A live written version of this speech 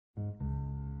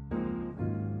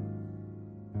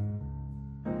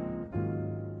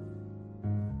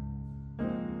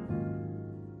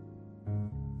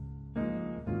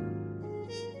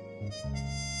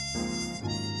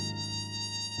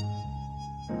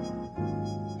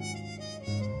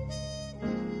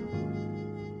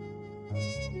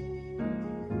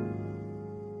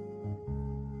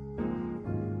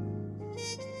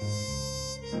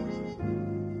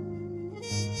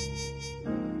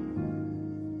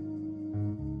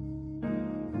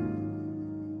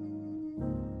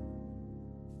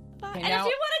Okay, and now,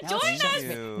 if you want to join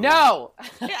us, no,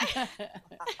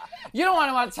 you don't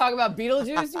want to talk about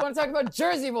Beetlejuice. You want to talk about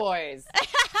Jersey Boys.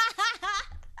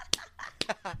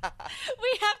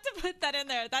 we have to put that in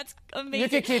there. That's amazing. You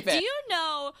can keep it. Do you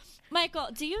know, Michael?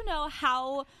 Do you know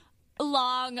how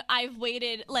long I've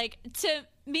waited, like, to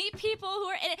meet people who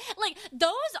are in it? Like,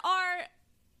 those are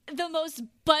the most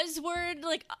buzzword,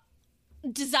 like,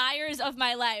 desires of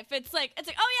my life. It's like, oh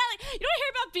yeah, like, you don't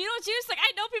hear about Beetlejuice? Like,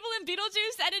 I know people in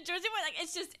Beetlejuice and in Jersey Boys. Like,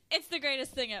 it's the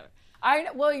greatest thing ever.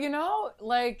 Well, you know,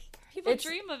 like, people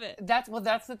dream of it.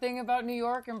 That's the thing about New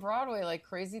York and Broadway. Like,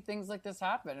 crazy things like this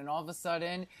happen, and all of a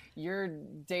sudden you're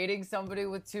dating somebody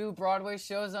with 2 Broadway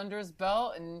shows under his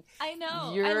belt, and I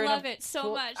know, I love it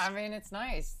so much. I mean, it's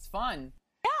nice, it's fun.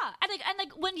 Yeah, and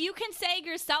like when you can say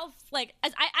yourself, like,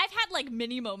 as I've had like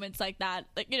mini moments like that,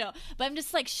 like, you know, but I'm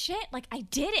just like, shit, like, I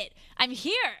did it, I'm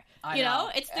here. You know,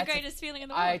 it's the greatest feeling in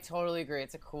the world. I totally agree.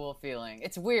 It's a cool feeling.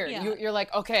 It's weird. Yeah. You're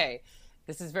like, okay,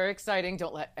 this is very exciting.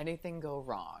 Don't let anything go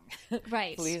wrong.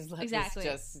 Right. Please let this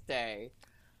just stay.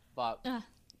 But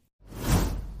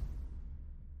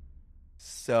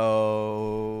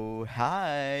So,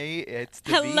 hi, it's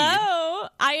David. Hello.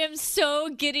 I am so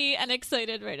giddy and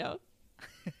excited right now.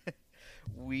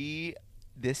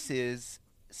 This is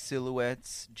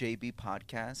Silhouettes JB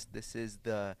podcast. This is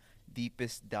the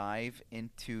deepest dive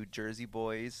into Jersey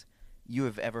Boys you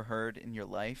have ever heard in your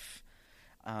life.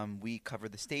 We cover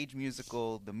the stage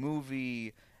musical, the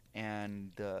movie,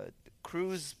 and the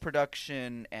cruise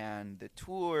production, and the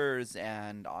tours,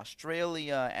 and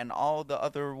Australia, and all the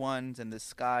other ones, and the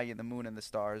sky, and the moon, and the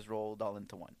stars rolled all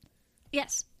into one.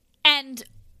 Yes. And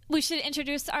we should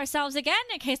introduce ourselves again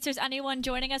in case there's anyone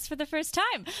joining us for the first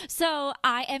time. So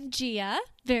I am Gia.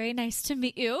 Very nice to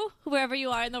meet you, wherever you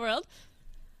are in the world.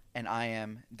 And I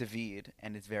am David,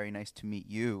 and it's very nice to meet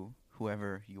you,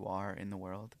 whoever you are in the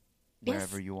world,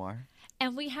 wherever you are.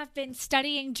 And we have been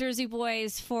studying Jersey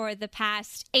Boys for the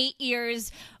past 8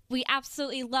 years. We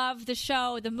absolutely love the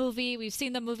show, the movie. We've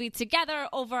seen the movie together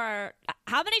over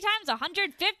how many times?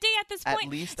 150 at this point? At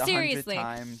least 100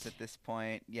 times at this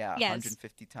point. Yeah, yes.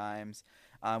 150 times.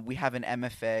 We have an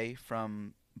MFA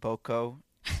from BOCO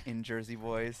in Jersey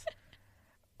Boys.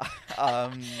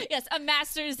 Yes, a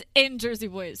master's in Jersey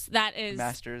Boys. That is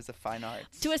Masters of Fine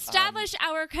Arts. To establish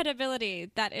our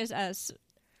credibility, that is us.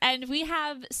 And we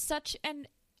have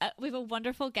we have a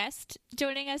wonderful guest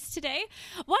joining us today.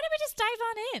 Why don't we just dive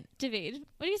on in, David?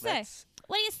 What do you say?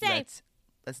 What do you say?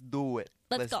 Let's do it.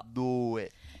 Let's go. Do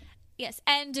it. Yes,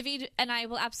 and David and I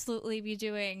will absolutely be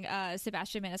doing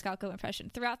Sebastian Maniscalco impression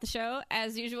throughout the show,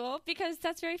 as usual, because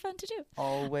that's very fun to do.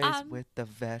 Always with the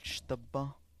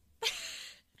vegetable.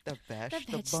 The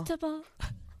vegetable.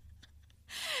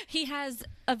 He has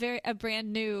a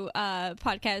brand new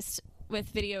podcast with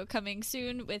video coming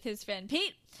soon with his friend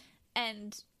Pete,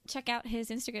 and check out his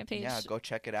Instagram page. Yeah, go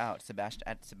check it out.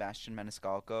 Sebastian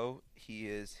Maniscalco. He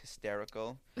is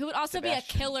hysterical. Who would also be a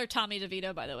killer Tommy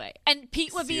DeVito, by the way. And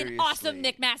Pete would be an awesome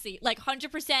Nick Massey. Like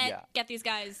 100%. Get these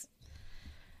guys.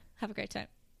 Have a great time.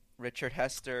 Richard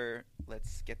Hester.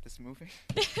 Let's get this moving.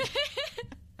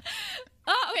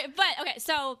 Okay,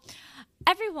 so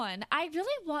everyone, I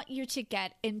really want you to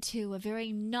get into a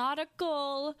very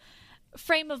nautical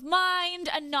frame of mind,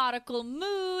 a nautical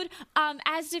mood.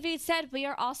 As David said, we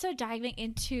are also diving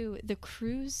into the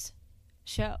cruise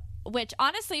show, which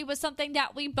honestly was something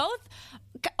that we both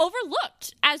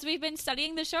overlooked as we've been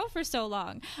studying the show for so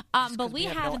long. But we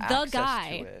have the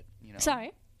guy. It, you know?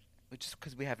 Sorry. Just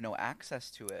because we have no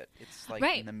access to it. It's like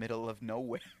in the middle of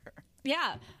nowhere.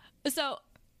 Yeah. So,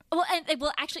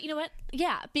 actually, you know what?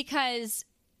 Yeah, because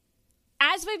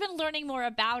as we've been learning more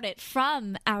about it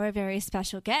from our very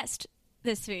special guest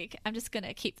this week, I'm just going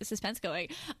to keep the suspense going.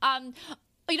 I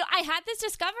had this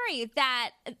discovery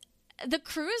that the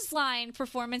cruise line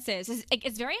performances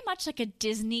is very much like a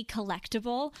Disney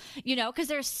collectible, because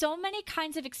there's so many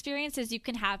kinds of experiences you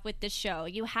can have with this show.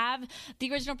 You have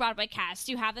the original Broadway cast,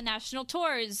 you have the national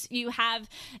tours, you have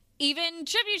even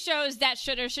tribute shows that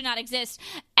should or should not exist,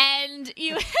 and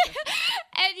you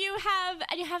you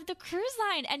have the cruise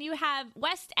line, and you have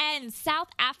West End, South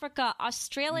Africa,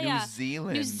 Australia,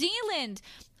 New Zealand.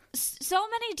 So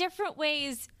many different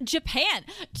ways, Japan,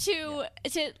 to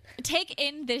take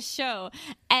in this show.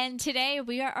 And today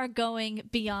we are going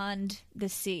beyond the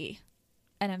sea,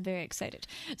 and I'm very excited.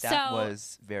 That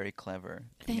was very clever.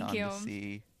 Thank you. The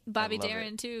sea. Bobby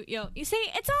Darin too. You see,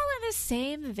 it's all in the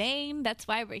same vein. That's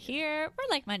why we're here. We're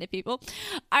like-minded people.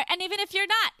 And even if you're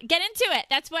not, get into it.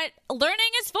 That's what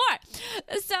learning is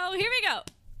for. So here we go.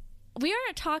 We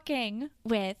are talking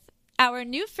with our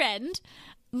new friend,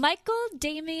 Michael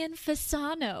Damian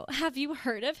Fasano. Have you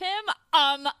heard of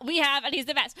him? We have, and he's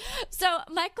the best. So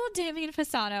Michael Damian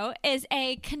Fasano is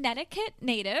a Connecticut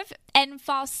native and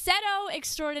falsetto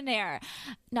extraordinaire.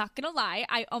 Not gonna lie,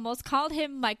 I almost called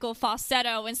him Michael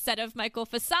Falsetto instead of Michael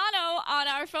Fasano on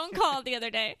our phone call the other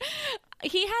day.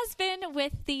 He has been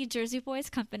with the Jersey Boys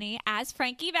Company as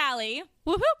Frankie Valli,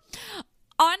 woohoo,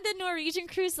 on the Norwegian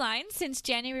Cruise Line since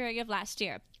January of last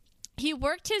year. He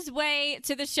worked his way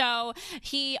to the show.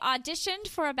 He auditioned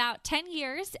for about 10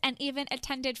 years and even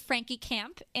attended Frankie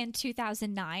Camp in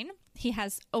 2009. He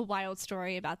has a wild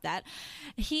story about that.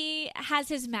 He has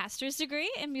his master's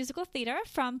degree in musical theater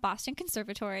from Boston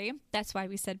Conservatory. That's why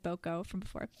we said BOCO from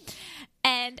before.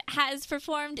 And has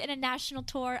performed in a national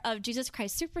tour of Jesus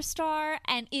Christ Superstar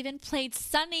and even played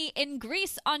Sunny in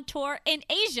Greece on tour in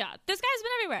Asia. This guy's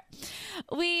been everywhere.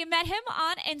 We met him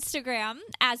on Instagram,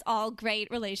 as all great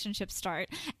relationships start,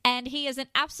 and he is an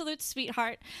absolute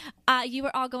sweetheart. You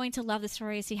are all going to love the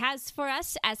stories he has for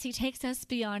us as he takes us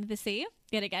beyond the sea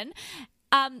yet again.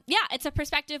 It's a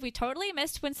perspective we totally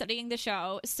missed when studying the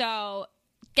show. So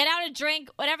get out a drink,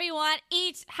 whatever you want,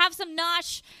 eat, have some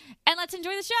nosh, and let's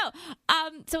enjoy the show.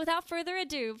 So without further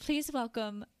ado, please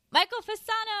welcome Michael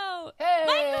Fasano.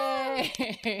 Hey!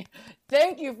 Michael!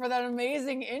 Thank you for that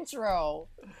amazing intro.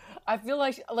 I feel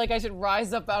like I should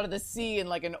rise up out of the sea in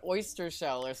like an oyster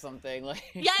shell or something. Like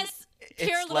Yes, pure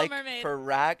It's Little like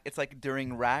Mermaid. it's like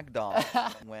during Ragdoll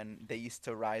when they used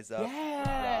to rise up.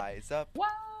 Yeah. Rise up. Wow.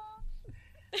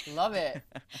 Love it.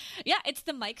 Yeah, it's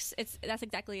the mics. That's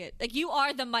exactly it. Like, you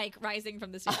are the mic rising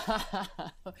from the sea.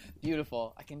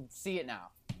 Beautiful. I can see it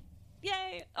now.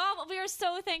 Yay! Oh, we are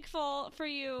so thankful for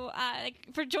you,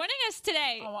 for joining us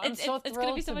today. Oh, I'm so thrilled it's going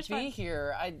to be so much be fun.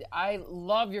 here. I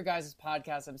love your guys'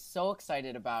 podcast. I'm so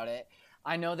excited about it.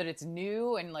 I know that it's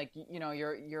new and like, you know,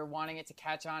 you're wanting it to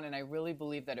catch on, and I really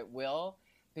believe that it will,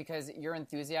 because your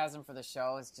enthusiasm for the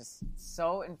show is just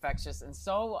so infectious and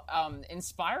so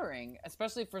inspiring,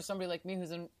 especially for somebody like me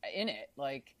who's in it.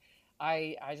 Like,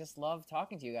 I just love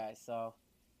talking to you guys. So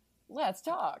let's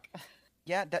talk.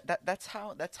 Yeah, that's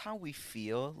how we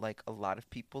feel. Like a lot of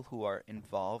people who are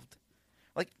involved,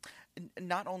 like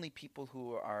not only people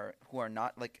who are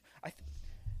not like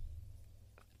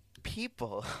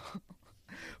people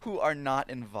who are not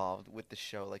involved with the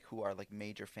show, like who are like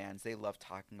major fans. They love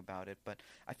talking about it, but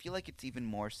I feel like it's even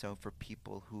more so for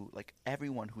people who, like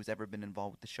everyone who's ever been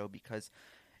involved with the show, because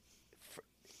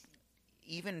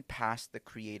even past the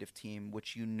creative team,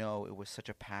 which it was such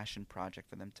a passion project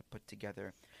for them to put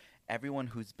together, everyone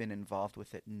who's been involved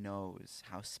with it knows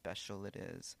how special it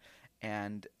is.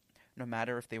 And no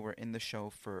matter if they were in the show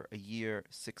for a year,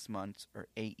 6 months, or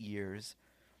 8 years,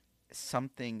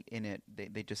 something in it,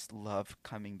 they just love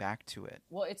coming back to it.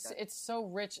 Well, it's so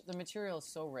rich. The material is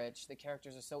so rich. The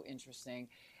characters are so interesting.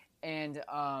 And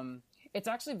it's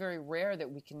actually very rare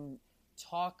that we can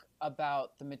talk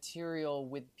about the material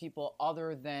with people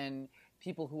other than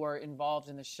people who are involved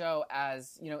in the show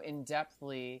as, you know,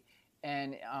 in-depthly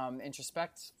and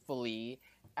introspectively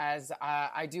as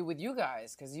I do with you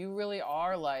guys, because you really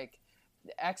are like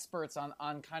experts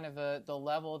on kind of the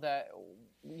level that,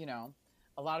 you know,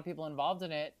 a lot of people involved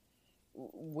in it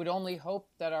would only hope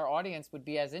that our audience would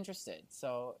be as interested.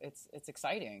 So it's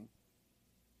exciting.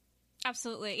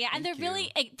 Absolutely. Yeah. And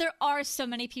Thank there are so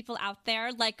many people out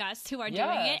there like us who are doing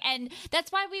it. And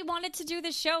that's why we wanted to do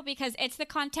this show, because it's the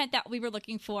content that we were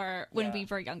looking for when we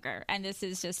were younger. And this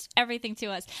is just everything to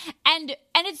us. And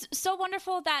it's so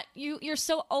wonderful that you're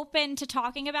so open to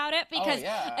talking about it, because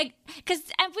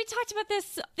and we talked about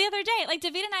this the other day, like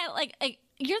David and I, like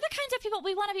you're the kinds of people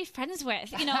we want to be friends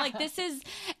with, you know, like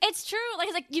it's true.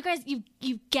 Like you guys,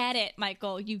 you get it,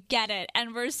 Michael, you get it.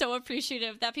 And we're so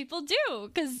appreciative that people do.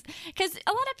 Cause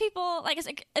a lot of people, like,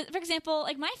 for example,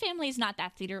 like my family's not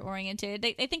that theater oriented.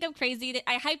 They think I'm crazy that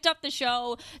I hyped up the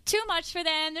show too much for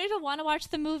them. They don't even want to watch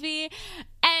the movie.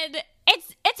 And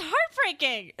it's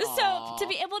heartbreaking. Aww. So to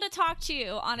be able to talk to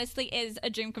you, honestly, is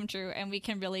a dream come true. And we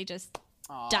can really just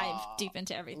dive deep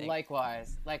into everything.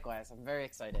 Likewise. I'm very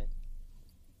excited.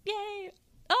 Yay.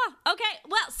 Oh, okay.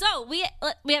 Well, so we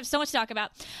have so much to talk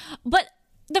about. But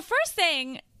the first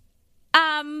thing,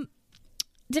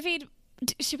 David,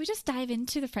 should we just dive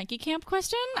into the Frankie Camp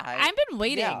question? I've been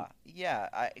waiting.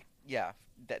 Yeah.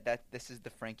 That this is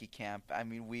the Frankie Camp. I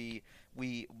mean,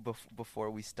 before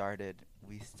we started,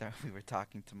 we were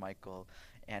talking to Michael,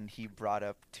 and he brought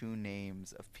up 2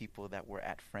 names of people that were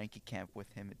at Frankie Camp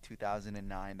with him in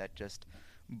 2009 that just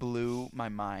blew my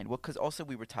mind. Well, because also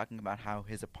we were talking about how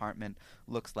his apartment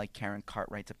looks like Karen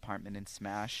Cartwright's apartment in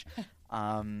Smash,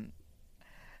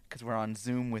 because we're on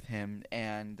Zoom with him,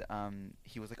 and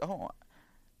he was like, "Oh,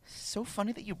 So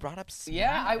funny that you brought up Smash.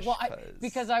 Yeah,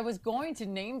 because I was going to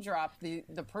name drop the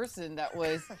person that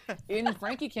was in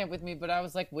Frankie Camp with me, but I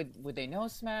was like, would they know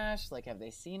Smash? Like, have they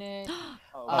seen it?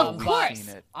 Of we've course.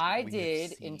 seen it. I We have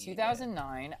did seen in it.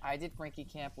 2009. I did Frankie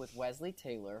Camp with Wesley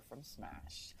Taylor from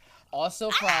Smash, also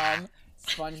from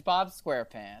SpongeBob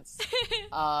SquarePants,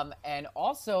 and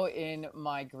also in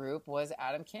my group was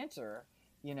Adam Cantor.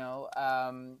 You know.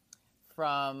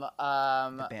 From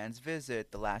The Band's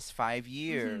Visit, The Last 5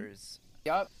 Years,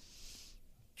 Yup.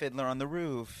 Fiddler on the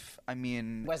Roof. I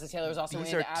mean, Wesley Taylor was also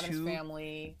these in are the Addams two-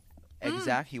 Family.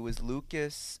 Exactly, he was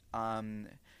Lucas.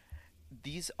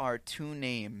 These are two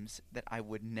names that I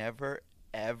would never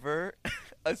ever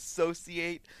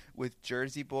associate with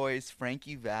Jersey Boys,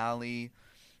 Frankie Valli,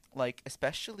 like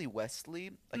especially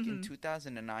Wesley. Like in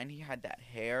 2009, he had that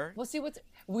hair. Well, see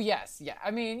yes, yeah.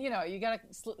 I mean, you know, you gotta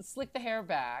slick the hair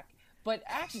back. But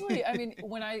actually, I mean,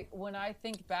 when I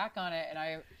think back on it and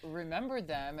I remember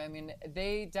them, I mean,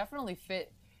 they definitely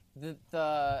fit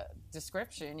the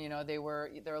description. You know,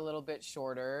 they're a little bit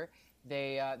shorter.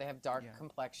 They have dark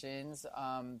complexions.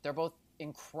 They're both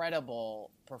incredible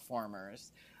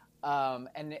performers.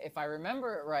 And if I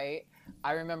remember it right,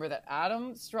 I remember that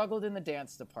Adam struggled in the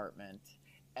dance department,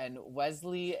 and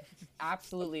Wesley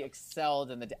absolutely excelled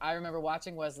in I remember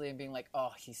watching Wesley and being like,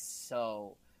 "Oh, he's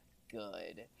so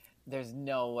good. There's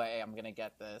no way I'm gonna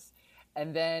get this."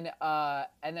 And then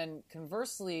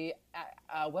conversely,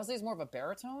 Wesley's more of a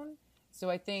baritone, so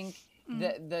I think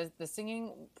the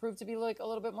singing proved to be like a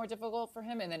little bit more difficult for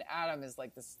him. And then Adam is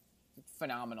like this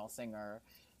phenomenal singer,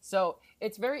 so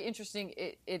it's very interesting.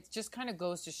 It just kind of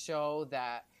goes to show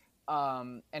that,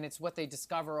 and it's what they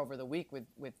discover over the week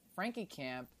with Frankie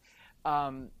Camp.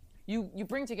 You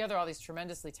bring together all these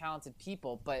tremendously talented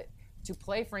people, but to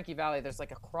play Frankie Valli, there's like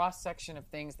a cross section of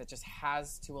things that just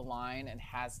has to align and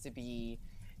has to be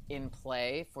in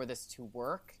play for this to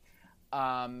work.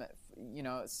 You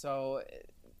know, so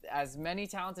as many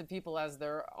talented people as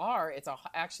there are,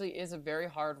 actually is a very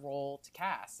hard role to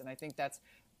cast, and I think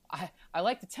I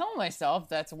like to tell myself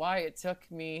that's why it took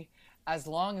me as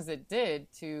long as it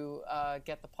did to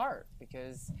get the part,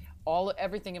 because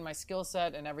everything in my skill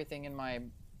set and everything in my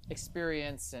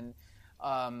experience and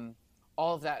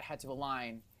all of that had to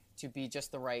align to be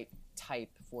just the right type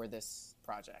for this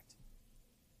project.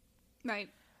 Right.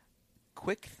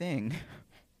 Quick thing.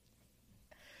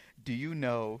 Do you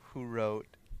know who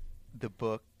wrote the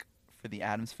book for the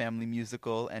Addams Family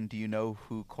musical, and do you know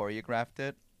who choreographed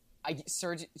it?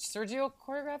 Sergio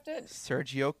choreographed it?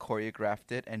 Sergio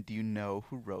choreographed it, and do you know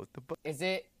who wrote the book? Is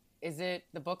it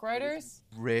the book writers?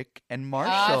 Rick and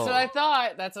Marshall.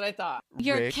 That's what I thought.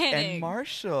 You're Rick kidding. and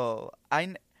Marshall.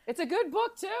 It's a good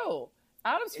book too.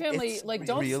 Addams Family, It's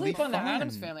don't really sleep on the fun.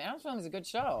 Addams Family. Addams Family is a good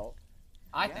show.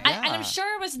 I think. And I'm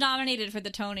sure it was nominated for the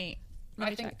Tony.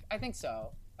 I think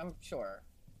so. I'm sure.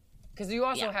 Because you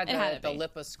also had it had to the be.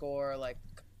 Lipa score, like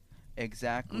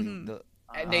Exactly.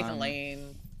 Nathan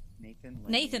Lane,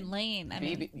 Nathan Lane. I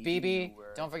mean, BB.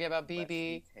 Don't forget about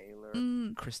BB. Taylor,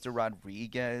 Krista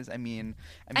Rodriguez. I mean,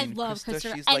 I love Krista.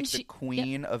 Krista. She's And like she- the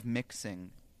queen of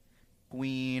mixing.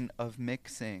 Queen of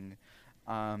mixing.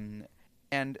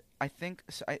 And I think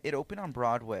it opened on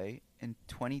Broadway in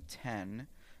 2010,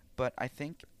 but I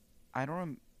think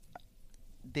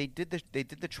they did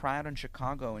the tryout in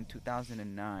Chicago in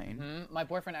 2009. Mm-hmm. My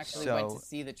boyfriend actually went to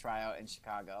see the tryout in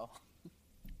Chicago.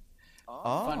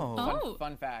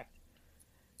 Fun fact.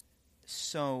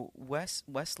 So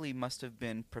Wesley must have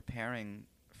been preparing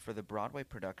for the Broadway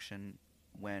production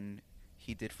when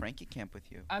he did Frankie Camp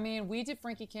with you. I mean, we did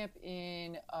Frankie Camp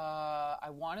in, I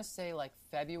want to say like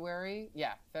February.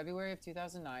 Yeah, February of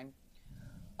 2009.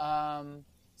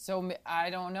 So I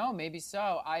don't know, maybe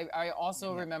so. I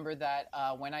also remember that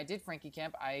when I did Frankie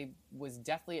Camp, I was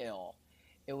deathly ill.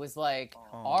 It was like,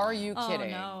 are you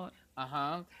kidding? Oh,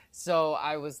 no. So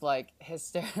I was like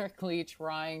hysterically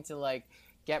trying to like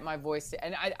get my voice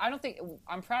and I don't think,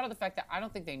 I'm proud of the fact that I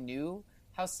don't think they knew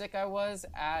how sick I was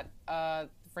at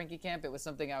Frankie Camp. It was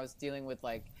something I was dealing with,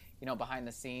 like, you know, behind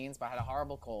the scenes, but I had a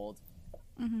horrible cold.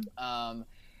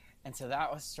 And so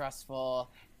that was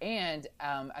stressful. And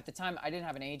at the time I didn't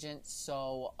have an agent,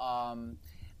 so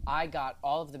I got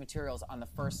all of the materials on the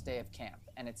first day of camp,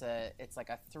 and it's like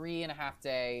a 3.5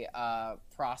 day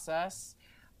process.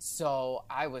 So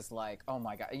I was like, oh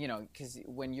my God, you know, because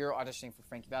when you're auditioning for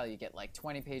Frankie Valli, you get like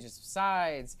 20 pages of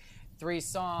sides, 3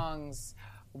 songs.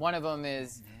 One of them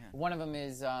is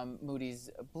Moody's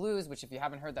Blues, which if you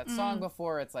haven't heard that song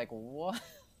before, it's like, what?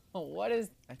 What is?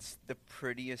 It's the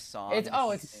prettiest song. It's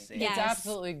Yes.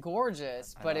 absolutely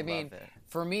gorgeous. But I mean, love it.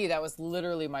 for me, that was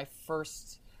literally my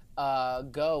first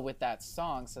go with that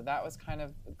song. So that was kind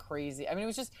of crazy. I mean, it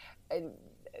was just,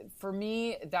 for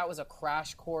me, that was a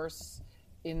crash course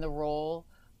in the role.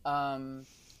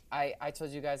 I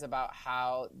told you guys about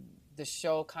how the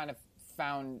show kind of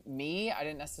found me. I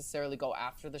didn't necessarily go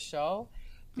after the show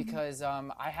because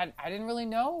I didn't really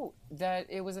know that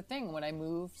it was a thing. When I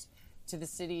moved to the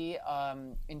city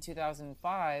in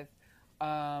 2005,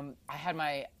 I had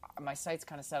my sights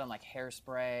kind of set on like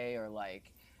Hairspray or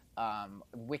like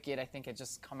Wicked, I think, had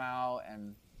just come out,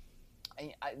 and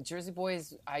Jersey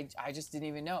Boys, I just didn't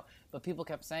even know. But people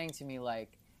kept saying to me,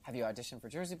 like, have you auditioned for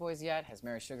Jersey Boys yet? Has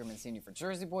Mary Sugarman seen you for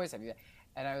Jersey Boys? Have you?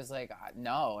 And I was like,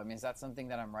 no. I mean, is that something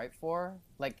that I'm right for?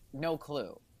 Like, no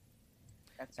clue.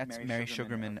 That's Mary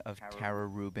Sugarman of Cara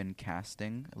Rubin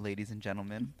Casting, ladies and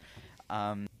gentlemen.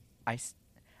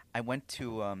 I went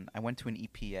to an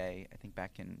EPA, I think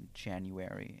back in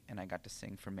January, and I got to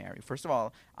sing for Mary. First of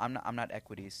all, I'm not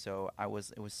Equity, so it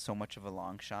was so much of a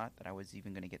long shot that I was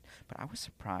even going to get. But I was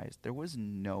surprised there was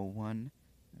no one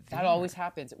there. That always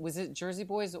happens. Was it Jersey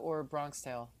Boys or Bronx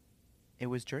Tale? It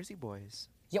was Jersey Boys.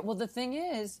 Yeah. Well, the thing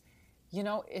is,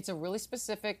 it's a really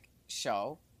specific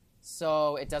show,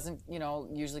 so it doesn't,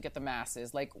 usually get the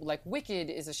masses. Like Wicked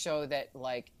is a show that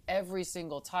like every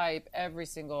single type,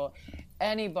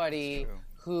 anybody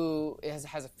who has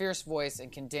a fierce voice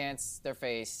and can dance their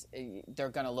face, they're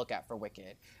going to look at for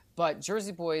Wicked. But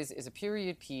Jersey Boys is a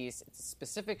period piece. It's a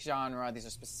specific genre. These are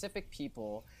specific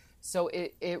people. So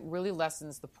it really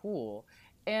lessens the pool.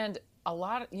 And a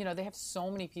lot, they have so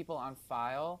many people on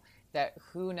file that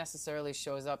who necessarily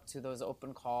shows up to those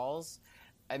open calls.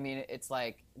 I mean, it's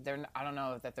like I don't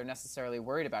know that they're necessarily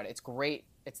worried about it. It's great.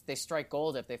 They strike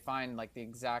gold if they find like the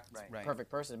exact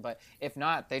perfect person. But if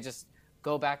not, they just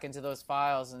go back into those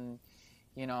files and,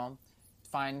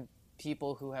 find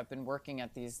people who have been working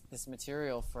at this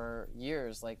material for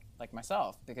years, like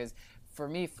myself. Because for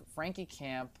me, Frankie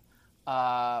Camp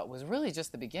was really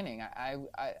just the beginning.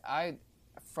 I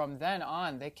from then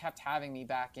on, they kept having me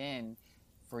back in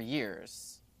for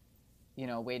years.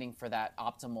 Waiting for that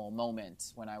optimal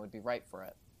moment when I would be right for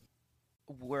it.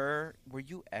 Were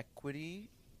you Equity?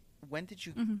 When did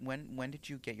you when did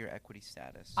you get your Equity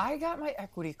status? I got my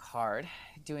Equity card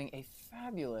doing a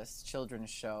fabulous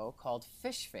children's show called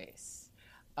Fish Face.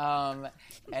 And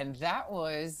that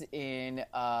was in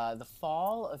the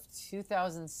fall of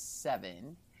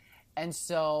 2007. And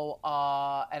so,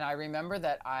 and I remember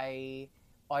that I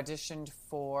auditioned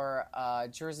for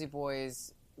Jersey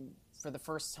Boys for the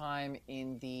first time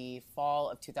in the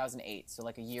fall of 2008, so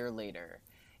like a year later,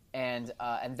 and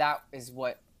that is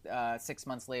what 6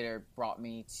 months later brought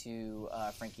me to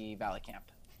Frankie Valley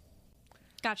Camp.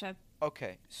 Gotcha.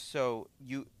 Okay, so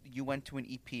you went to an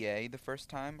EPA the first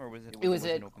time, or was it? It was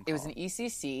an open call? It was an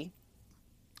ECC.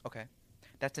 Okay,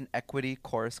 that's an Equity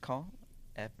chorus call.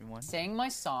 Everyone sang my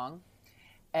song,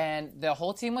 and the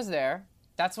whole team was there.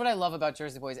 That's what I love about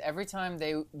Jersey Boys. Every time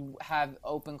they have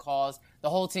open calls, the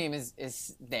whole team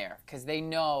is there because they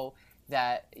know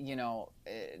that,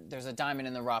 there's a diamond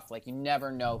in the rough. Like, you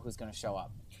never know who's going to show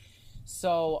up.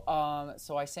 So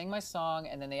so I sang my song,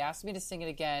 and then they asked me to sing it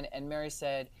again, and Mary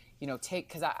said,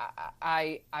 because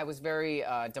I was very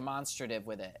demonstrative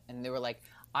with it. And they were like,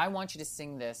 I want you to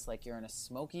sing this like you're in a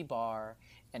smoky bar,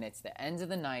 and it's the end of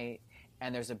the night,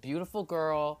 and there's a beautiful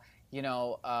girl, in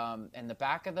the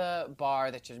back of the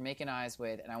bar that you're making eyes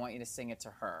with, and I want you to sing it to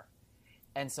her.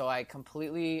 And so I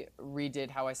completely redid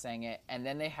how I sang it, and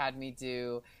then they had me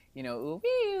do, ooh,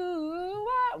 wee, ooh,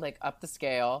 wah, like up the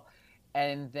scale,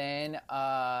 and then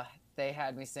they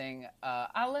had me sing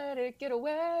I Let It Get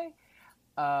Away,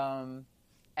 and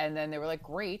then they were like,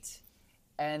 great,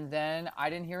 and then I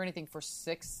didn't hear anything for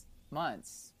 6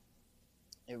 months.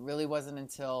 It really wasn't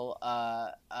until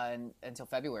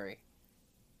February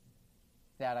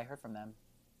that I heard from them.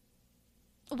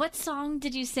 What song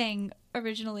did you sing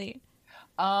originally?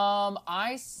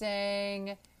 I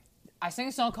sang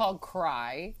a song called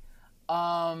Cry,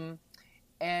 and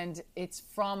it's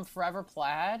from Forever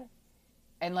Plaid,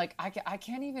 and like I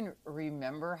can't even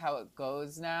remember how it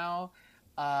goes now,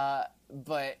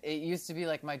 but it used to be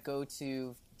like my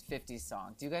go-to 50s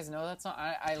song. Do you guys know that song?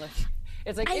 I like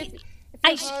it's like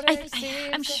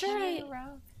I'm sure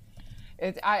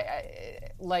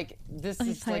like this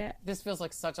is like this feels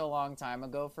like such a long time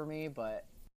ago for me, but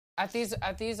at these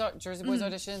Jersey Boys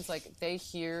auditions, like they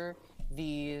hear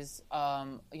these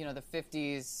the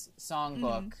 50s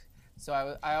songbook,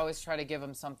 so I always try to give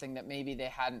them something that maybe they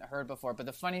hadn't heard before. But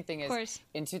the funny thing is,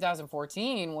 in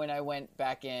 2014 when I went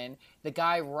back in, the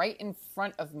guy right in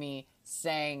front of me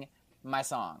sang my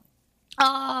song.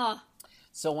 Ah.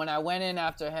 So when I went in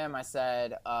after him, I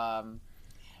said,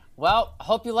 well,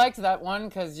 hope you liked that one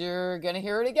because you're going to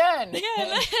hear it again.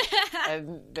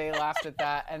 And they laughed at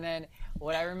that. And then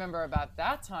what I remember about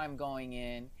that time going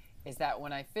in is that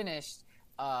when I finished,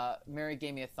 Mary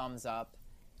gave me a thumbs up.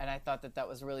 And I thought that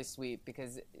was really sweet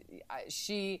because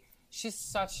she's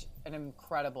such an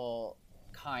incredible,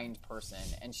 kind person.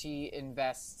 And she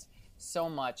invests so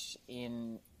much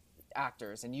in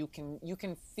actors. And you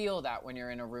can feel that when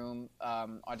you're in a room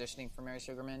auditioning for Mary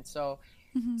Sugarman. So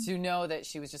to know that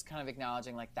she was just kind of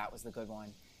acknowledging like that was the good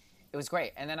one, it was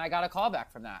great. And then I got a call back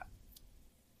from that.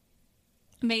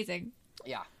 Amazing.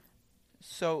 Yeah.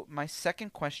 So my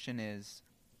second question is,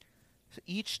 so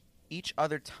each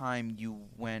other time you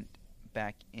went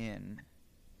back in,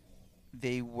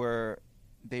 they were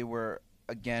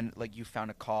again, like, you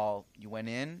found a call, you went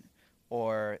in,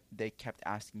 or they kept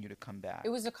asking you to come back? It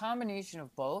was a combination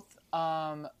of both.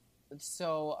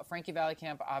 So Frankie Valli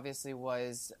Camp obviously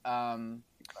was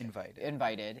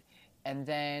invited, and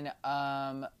then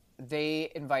they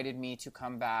invited me to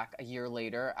come back a year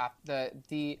later.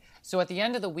 So at the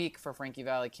end of the week for Frankie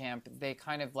Valli Camp, they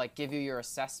kind of like give you your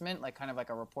assessment, like kind of like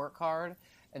a report card,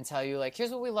 and tell you like,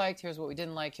 here's what we liked, here's what we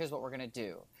didn't like, here's what we're gonna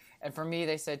do. And for me,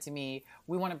 they said to me,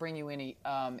 we want to bring you in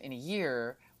a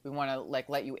year. We want to like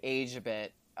let you age a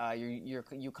bit.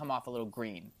 You come off a little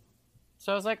green.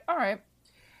 So I was like, all right.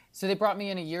 So they brought me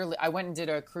in a year. I went and did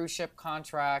a cruise ship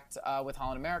contract with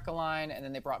Holland America Line, and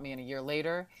then they brought me in a year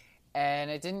later, and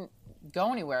it didn't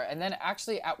go anywhere. And then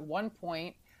actually at one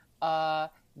point,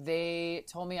 they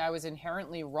told me I was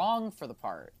inherently wrong for the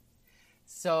part.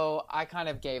 So I kind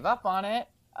of gave up on it.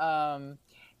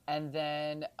 And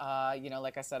then,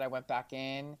 like I said, I went back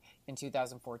in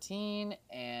 2014,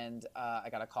 and I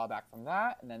got a call back from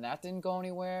that, and then that didn't go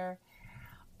anywhere.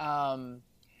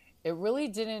 It really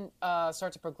didn't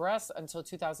start to progress until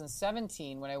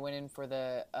 2017 when I went in for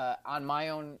the on my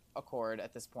own accord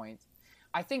at this point.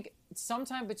 I think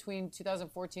sometime between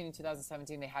 2014 and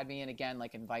 2017, they had me in again,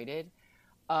 like invited.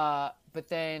 But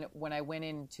then when I went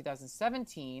in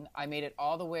 2017, I made it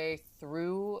all the way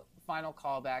through final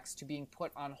callbacks to being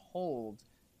put on hold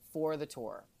for the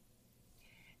tour.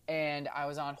 And I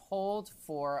was on hold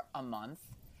for a month.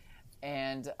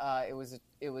 And it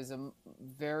was a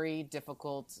very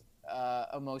difficult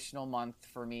emotional month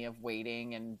for me of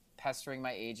waiting and pestering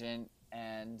my agent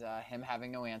and him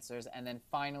having no answers. And then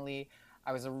finally,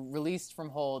 I was released from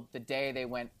hold the day they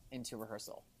went into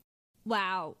rehearsal.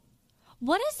 Wow.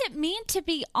 What does it mean to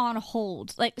be on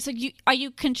hold? Like, so are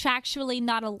you contractually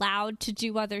not allowed to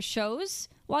do other shows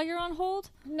while you're on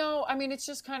hold? No, I mean, it's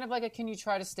just kind of like can you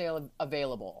try to stay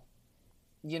available?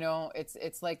 You know,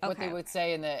 it's like what they would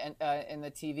say in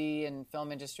the TV and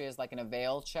film industry is like an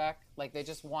avail check. Like they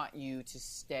just want you to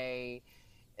stay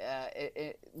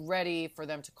ready for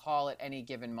them to call at any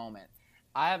given moment.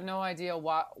 I have no idea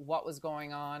what was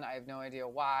going on. I have no idea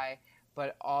why,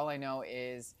 but all I know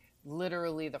is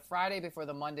literally the Friday before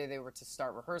the Monday they were to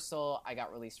start rehearsal, I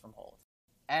got released from hold,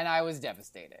 and I was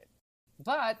devastated.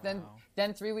 But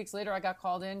then 3 weeks later, I got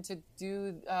called in to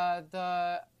do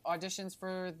the auditions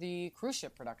for the cruise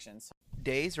ship productions.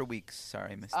 Days or weeks?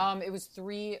 Sorry, I missed that. It was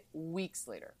 3 weeks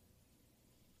later.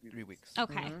 3 weeks.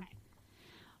 Okay. Mm-hmm.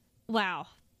 Wow.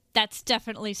 That's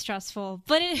definitely stressful,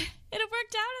 but it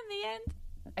worked out in the end.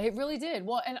 It really did.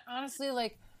 Well, and honestly,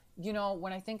 like, you know,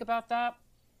 when I think about that,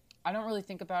 I don't really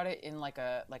think about it in like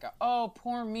a oh,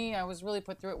 poor me, I was really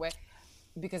put through it way,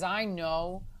 because I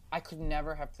know I could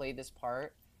never have played this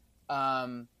part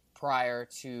prior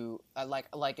to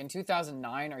like in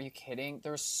 2009. Are you kidding?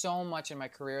 There was so much in my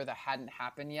career that hadn't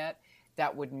happened yet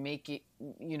that would make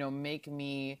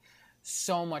me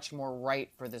so much more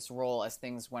right for this role as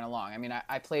things went along. I mean,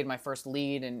 I played my first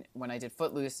lead, and when I did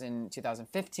Footloose in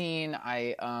 2015,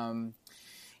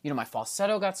 my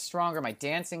falsetto got stronger, my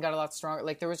dancing got a lot stronger.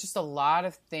 Like there was just a lot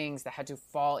of things that had to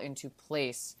fall into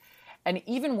place. And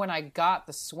even when I got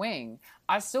the swing,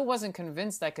 I still wasn't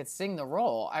convinced I could sing the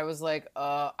role. I was like,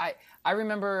 I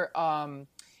remember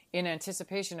in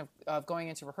anticipation of going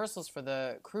into rehearsals for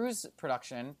the cruise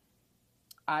production,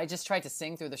 I just tried to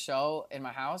sing through the show in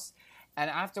my house. And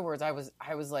afterwards, I was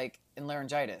like in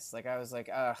laryngitis. Like I was like,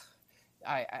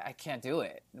 I can't do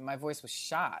it. My voice was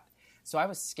shot. So I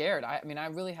was scared. I mean, I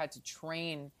really had to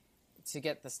train to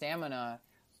get the stamina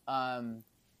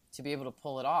to be able to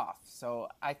pull it off. So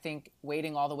I think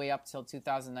waiting all the way up till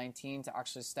 2019 to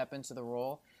actually step into the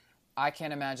role, I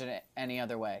can't imagine it any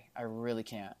other way. I really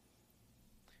can't.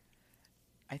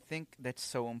 I think that's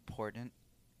so important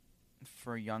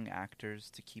for young actors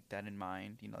to keep that in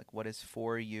mind? You know, like what is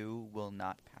for you will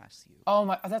not pass you. Oh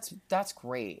my, that's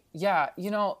great. Yeah,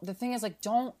 the thing is, like,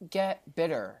 don't get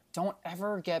bitter. Don't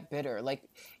ever get bitter. Like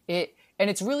and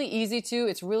it's really easy to.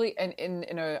 It's really, and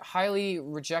in a highly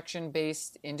rejection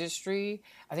based industry,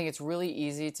 I think it's really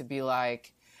easy to be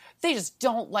like, they just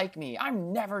don't like me.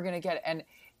 I'm never gonna get it. And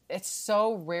it's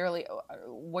so rarely.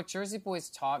 What Jersey Boys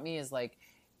taught me is like,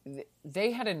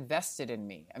 they had invested in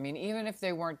me. I mean, even if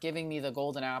they weren't giving me the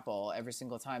golden apple every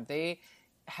single time, they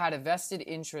had a vested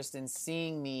interest in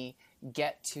seeing me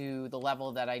get to the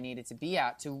level that I needed to be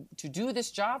at to do this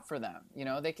job for them.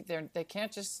 They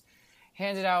can't just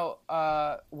hand it out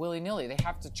willy-nilly. They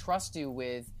have to trust you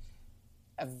with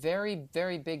a very,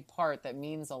 very big part that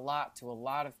means a lot to a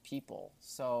lot of people.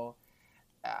 So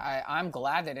I'm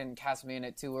glad they didn't cast me in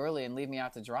it too early and leave me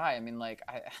out to dry. I mean, like,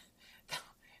 it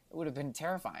would have been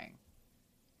terrifying.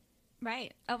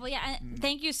 Right. Oh, well, yeah.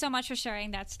 Thank you so much for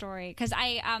sharing that story. Because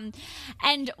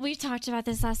and we talked about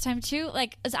this last time too.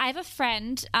 Like, I have a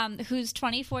friend who's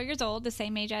 24 years old, the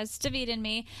same age as David and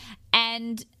me,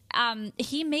 and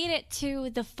he made it to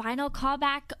the final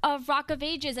callback of Rock of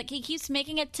Ages. Like, he keeps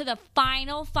making it to the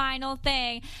final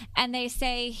thing, and they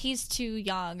say he's too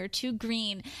young or too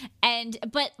green.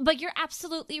 But you're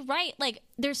absolutely right. Like,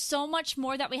 there's so much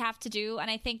more that we have to do,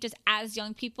 and I think just as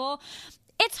young people,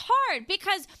 it's hard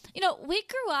because we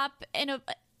grew up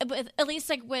at least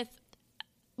like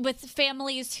with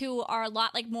families who are a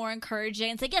lot like more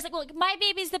encouraging. It's like, yes, like, well, like, my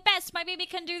baby's the best. My baby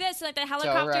can do this. Like the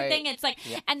helicopter thing. It's like,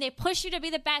 yeah. And they push you to be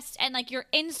the best. And like you're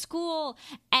in school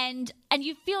and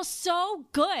you feel so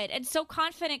good and so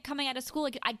confident coming out of school.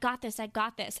 Like, I got this.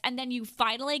 And then you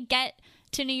finally get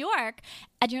to New York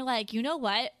and you're like, you know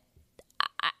what?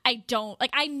 I don't, like,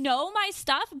 I know my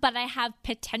stuff, but I have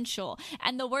potential.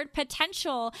 And the word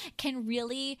potential can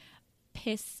really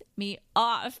piss me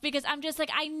off because I'm just like,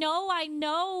 I know I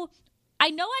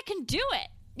can do it,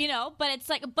 but it's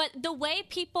like, but the way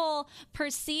people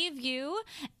perceive you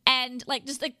and like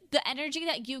just like the energy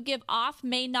that you give off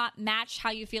may not match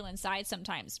how you feel inside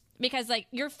sometimes, because like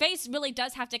your face really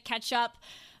does have to catch up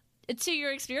to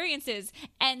your experiences,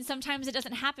 and sometimes it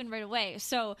doesn't happen right away.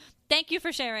 So thank you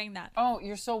for sharing that. Oh,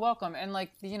 you're so welcome. And like,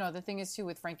 the thing is too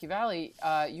with Frankie Valli,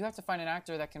 you have to find an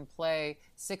actor that can play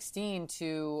 16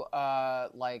 to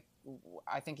like,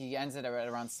 I think he ends it at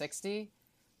around 60.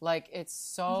 Like, it's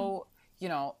so,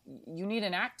 you need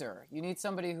an actor. You need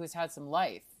somebody who's had some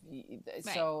life.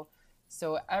 Right.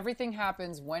 So everything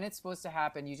happens when it's supposed to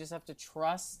happen. You just have to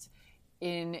trust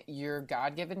in your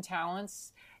God-given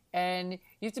talents. And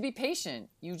you have to be patient.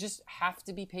 You just have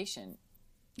to be patient.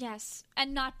 Yes,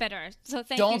 and not bitter. So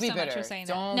thank you so bitter. Much for saying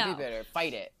Don't that. Don't be bitter.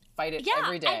 Fight it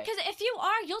every day. Yeah, because if you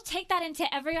are, you'll take that into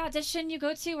every audition you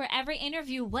go to or every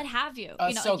interview, what have you.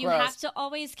 So you gross. Have to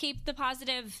always keep the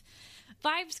positive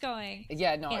vibes going.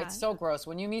 Yeah, no, it's so gross.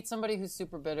 When you meet somebody who's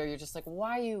super bitter, you're just like,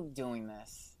 why are you doing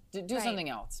this? Do something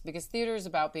else. Because theater is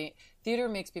about theater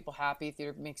makes people happy.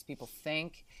 Theater makes people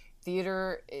think.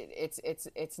 Theater,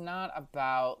 it's not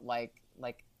about like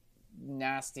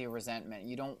nasty resentment.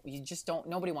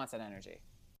 Nobody wants that energy.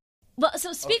 Well,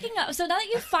 so speaking of, so now that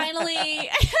you finally,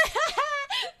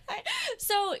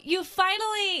 so you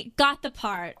finally got the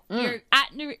part, you're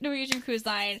at Norwegian Cruise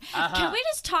Line. Can we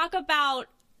just talk about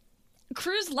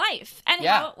cruise life and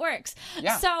how it works?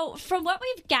 Yeah. So from what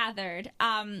we've gathered,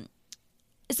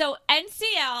 so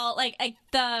NCL, like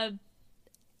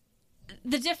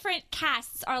the different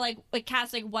casts are like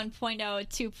cast like 1.0,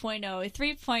 2.0,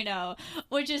 3.0,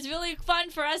 which is really fun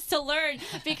for us to learn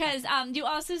because you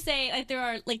also say like there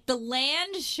are like the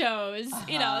land shows,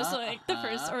 so like the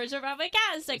first original Broadway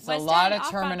cast, like it's West a lot End, of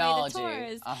terminology.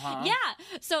 Yeah,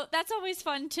 so that's always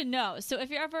fun to know. So if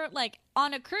you're ever like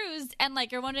on a cruise and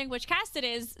like you're wondering which cast it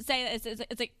is, say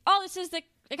it's like, oh, this is the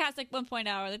cast like 1.0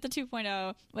 or like the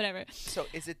 2.0, whatever. So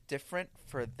is it different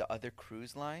for the other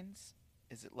cruise lines?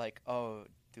 Is it like, oh,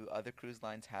 do other cruise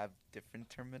lines have different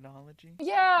terminology?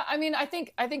 Yeah, I mean, I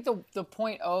think the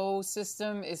 0.0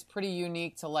 system is pretty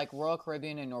unique to like Royal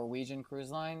Caribbean and Norwegian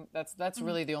Cruise Line. That's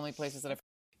really the only places that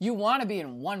you want to be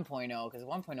in 1.0 because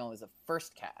 1.0 is the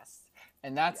first cast,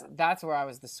 and that's where I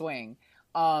was the swing.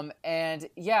 And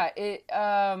yeah,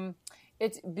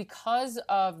 it's because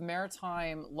of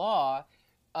maritime law.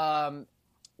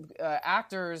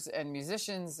 Actors and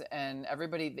musicians and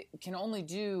everybody can only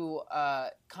do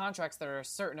contracts that are a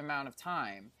certain amount of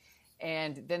time,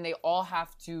 and then they all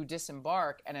have to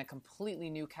disembark and a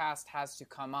completely new cast has to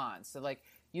come on. So like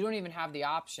you don't even have the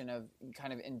option of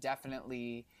kind of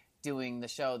indefinitely doing the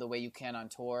show the way you can on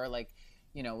tour, like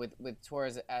with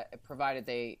tours, provided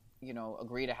they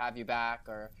agree to have you back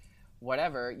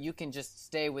whatever, you can just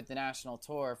stay with the national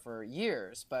tour for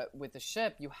years. But with the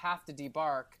ship, you have to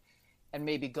debark and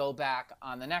maybe go back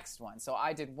on the next one. So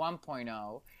I did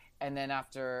 1.0, and then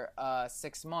after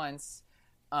 6 months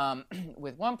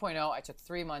with 1.0, I took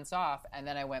 3 months off, and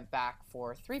then I went back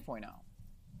for 3.0.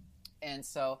 And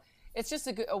so it's just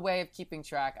a way of keeping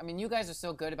track. I mean, you guys are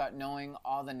so good about knowing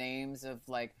all the names of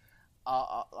like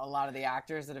a lot of the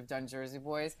actors that have done Jersey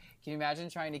Boys. Can you imagine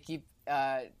trying to keep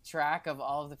track of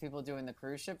all of the people doing the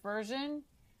cruise ship version?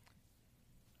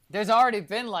 There's already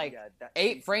been like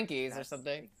 8 Frankies or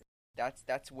something.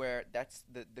 That's where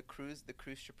the cruise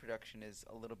ship production is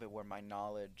a little bit where my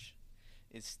knowledge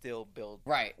is still built.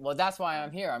 Right. Well, that's why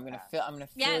I'm here. I'm gonna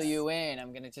fill you in.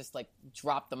 I'm gonna just like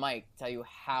drop the mic, tell you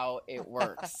how it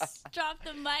works. Drop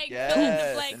the mic.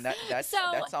 Yes, and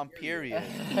that's on period.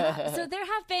 So there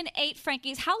have been 8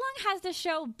 Frankies. How long has the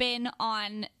show been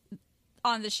on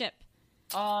the ship?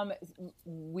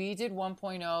 We did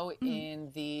 1.0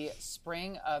 in the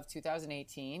spring of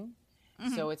 2018,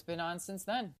 so it's been on since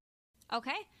then.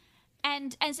 Okay.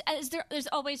 And there's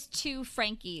always 2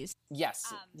 Frankies.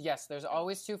 Yes, there's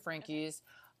always 2 Frankies.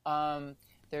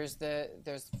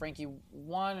 There's Frankie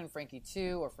 1 and Frankie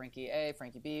 2, or Frankie A,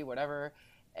 Frankie B, whatever.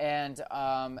 And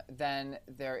then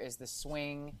there is the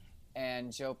Swing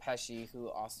and Joe Pesci, who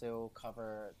also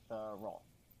cover the role.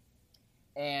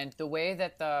 And the way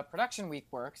that the production week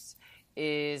works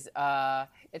is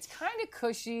it's kind of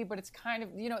cushy, but it's kind of,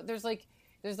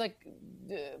 there's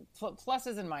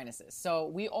pluses and minuses. So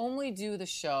we only do the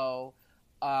show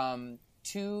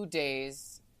 2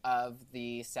 days of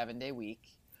the 7-day week.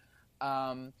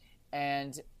 And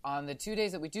on the 2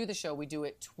 days that we do the show, we do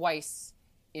it twice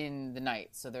in the night.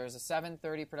 So there's a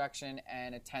 7:30 production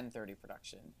and a 10:30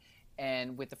 production.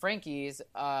 And with the Frankies,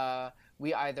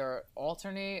 we either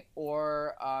alternate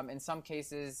or in some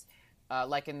cases,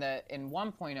 like in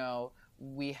 1.0,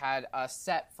 we had a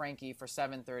set Frankie for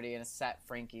 7:30 and a set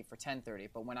Frankie for 10:30.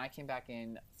 But when I came back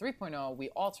in 3.0, we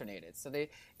alternated. So they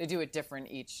do it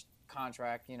different each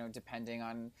contract, depending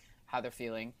on how they're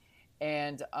feeling.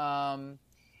 And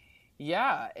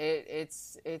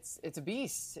it's a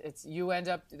beast. You end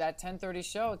up that 10:30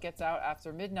 show. It gets out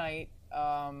after midnight.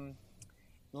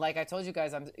 Like I told you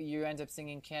guys, you end up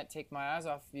singing "Can't Take My Eyes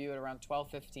Off You" at around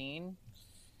 12:15,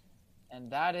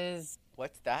 and that is.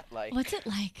 What's that like? What's it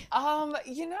like?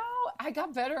 I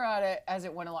got better at it as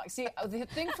it went along. See, the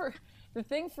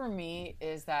thing for me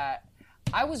is that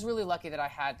I was really lucky that I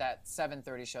had that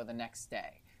 7:30 show the next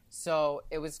day. So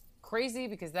it was crazy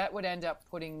because that would end up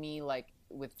putting me like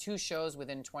with 2 shows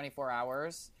within 24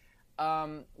 hours,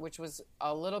 which was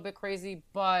a little bit crazy,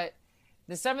 but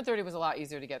the 7:30 was a lot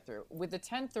easier to get through. With the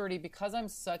 10:30, because I'm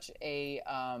such a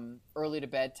early to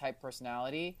bed type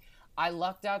personality, I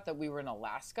lucked out that we were in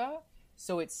Alaska.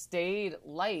 So it stayed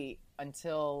light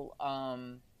until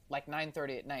like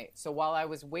 9:30 at night. So while I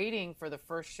was waiting for the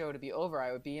first show to be over,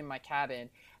 I would be in my cabin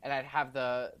and I'd have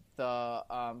the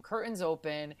curtains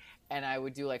open and I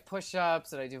would do like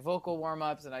push-ups and I do vocal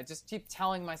warm-ups and I just keep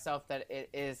telling myself that it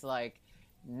is like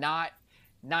not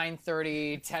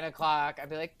 9:30, 10 o'clock. I'd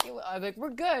be like,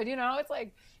 we're good, it's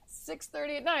like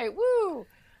 6:30 at night. Woo!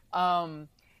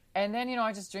 And then,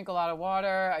 I just drink a lot of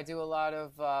water. I do a lot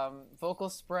of vocal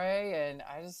spray, and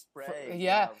I just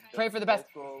pray for the best.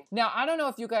 Now, I don't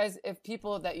know if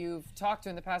people that you've talked to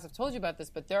in the past have told you about this,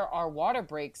 but there are water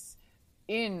breaks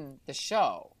in the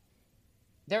show.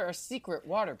 There are secret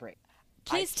water breaks.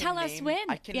 Please tell us when.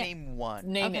 I can name one.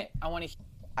 Name it. I want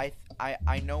to.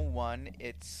 I know one.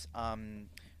 It's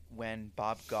when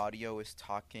Bob Gaudio is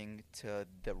talking to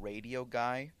the radio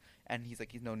guy, and he's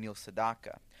like, he's no Neil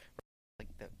Sedaka.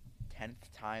 Like the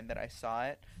 10th time that I saw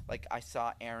it, like I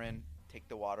saw Aaron take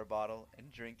the water bottle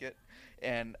and drink it,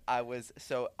 and I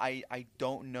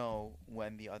don't know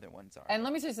when the other ones are. And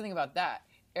let me say something about that.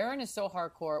 Aaron is so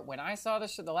hardcore. When I saw the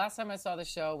show, the last time I saw the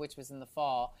show, which was in the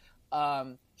fall,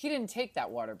 he didn't take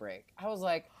that water break. I was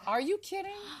like, are you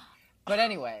kidding? But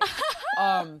anyway,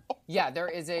 there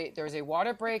is a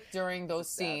water break during those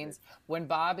scenes when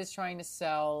Bob is trying to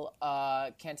sell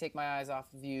 "Can't Take My Eyes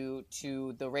Off of You"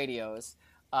 to the radios.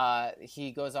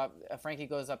 Frankie goes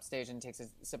up stage and takes a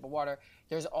sip of water.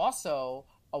 There's also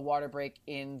a water break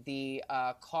in the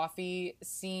coffee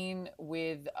scene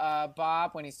with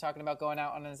Bob when he's talking about going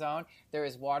out on his own. There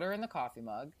is water in the coffee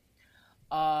mug.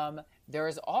 There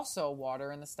is also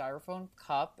water in the styrofoam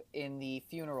cup in the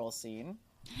funeral scene.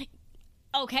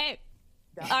 Okay.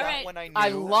 All right. I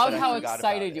love how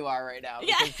excited you are right now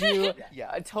because you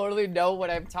totally know what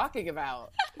I'm talking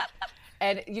about.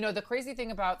 And, you know, the crazy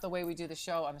thing about the way we do the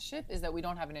show on the ship is that we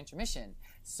don't have an intermission.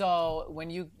 So when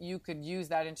you could use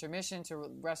that intermission to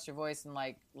rest your voice and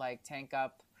like tank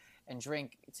up and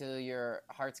drink to your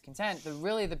heart's content,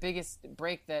 the biggest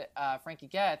break that Frankie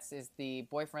gets is the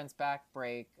boyfriend's back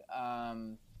break.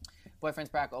 Boyfriend's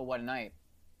back, oh, what a night.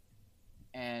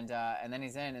 And then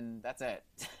he's in, and that's it.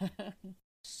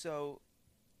 So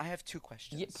I have two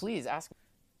questions. Yeah, please ask.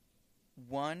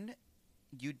 One,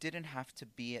 you didn't have to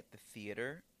be at the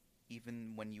theater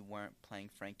even when you weren't playing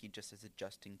Frankie, just as a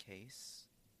just in case?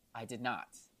 I did not.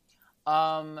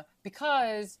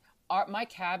 Because my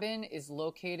cabin is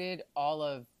located all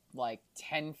of like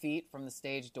 10 feet from the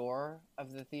stage door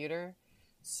of the theater.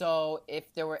 So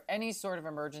if there were any sort of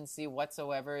emergency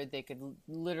whatsoever, they could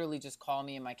literally just call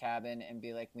me in my cabin and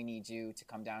be like, we need you to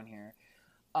come down here.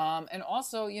 And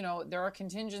also, you know, there are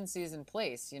contingencies in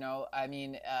place. You know, I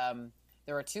mean,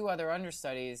 there are two other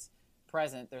understudies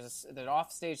present. There's an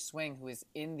offstage swing who is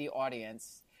in the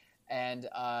audience, and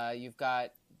you've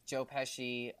got Joe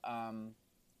Pesci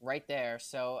right there.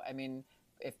 So, I mean,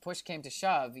 if push came to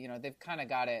shove, you know, they've kind of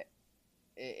got it.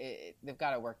 They've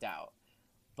got it worked out.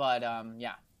 But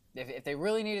yeah, if they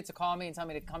really needed to call me and tell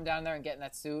me to come down there and get in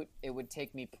that suit, it would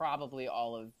take me probably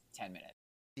all of 10 minutes.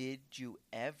 Did you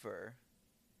ever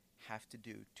have to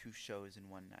do 2 shows in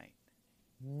one night?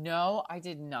 No, I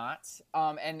did not.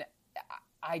 And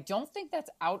I don't think that's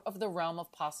out of the realm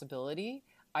of possibility.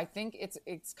 I think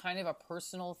it's kind of a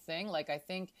personal thing. Like, I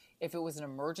think if it was an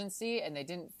emergency and they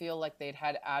didn't feel like they'd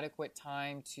had adequate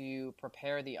time to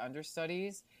prepare the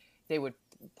understudies, they would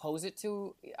pose it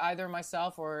to either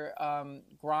myself or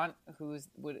Grant, who's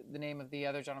the name of the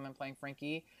other gentleman playing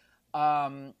Frankie,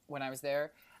 when I was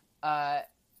there.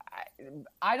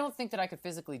 I don't think that I could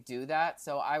physically do that,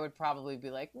 so I would probably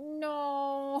be like,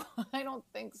 no, I don't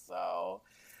think so.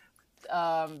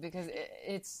 Because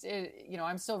it's you know,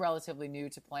 I'm still relatively new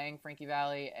to playing Frankie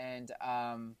Valli, and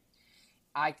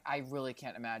I really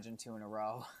can't imagine 2 in a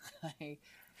row.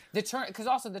 Because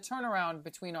also the turnaround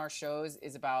between our shows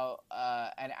is about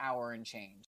an hour and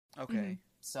change. Okay. Mm-hmm.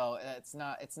 So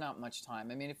it's not much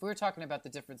time. I mean, if we were talking about the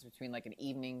difference between like an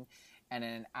evening and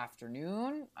an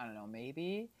afternoon, I don't know,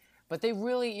 maybe. But they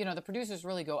really, you know, the producers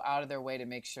really go out of their way to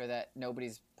make sure that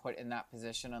nobody's put in that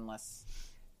position unless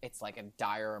it's like a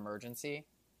dire emergency.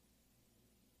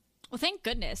 Well, thank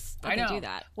goodness that they do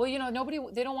that. Well, you know,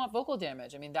 they don't want vocal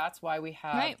damage. I mean, that's why we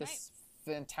have this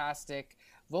fantastic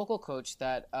vocal coach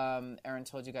that Erin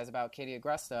told you guys about, Katie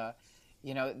Agresta.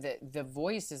 You know, the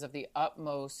voice is of the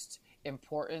utmost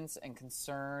importance and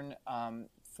concern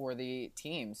for the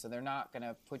team. So they're not going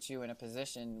to put you in a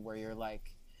position where you're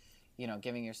like, you know,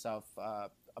 giving yourself a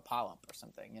polyp or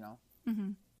something, you know?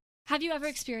 Mm-hmm. Have you ever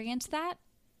experienced that?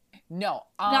 No.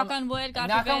 Knock on wood, God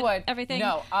knock forbid, on wood. everything?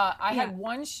 No. I had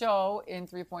one show in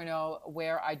 3.0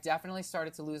 where I definitely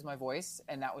started to lose my voice,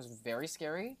 and that was very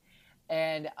scary.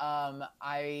 And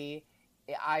I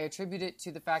attribute it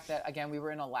to the fact that, again, we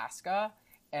were in Alaska,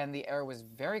 and the air was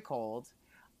very cold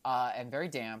and very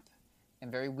damp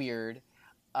and very weird.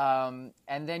 And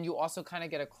then you also kind of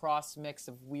get a cross mix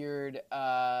of weird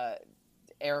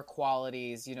air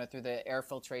qualities, you know, through the air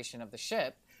filtration of the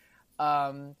ship.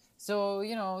 So,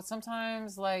 you know,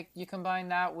 sometimes like you combine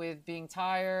that with being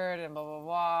tired and blah, blah,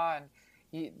 blah,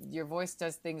 and your voice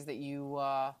does things that you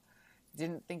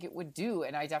didn't think it would do.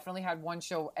 And I definitely had one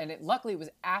show, and luckily it was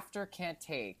after Can't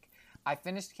Take. I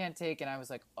finished Can't Take, and I was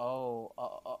like,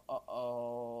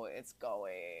 oh, it's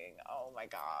going. Oh, my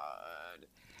God.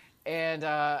 And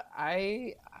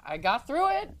I got through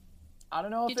it. I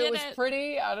don't know if it was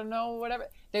pretty. I don't know, whatever.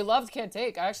 They loved Can't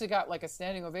Take. I actually got like a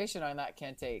standing ovation on that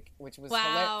Can't Take, which was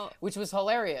which was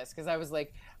hilarious because I was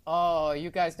like, oh, you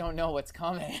guys don't know what's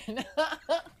coming.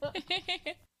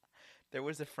 There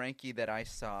was a Frankie that I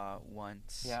saw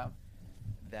once. Yeah.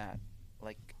 That,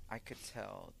 like, I could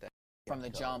tell that from the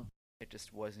jump, it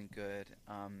just wasn't good.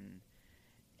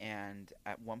 And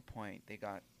at one point, they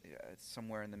got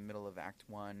somewhere in the middle of Act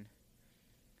 1,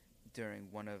 during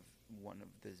one of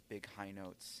those big high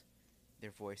notes,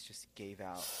 their voice just gave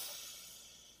out.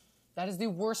 That is the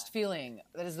worst feeling.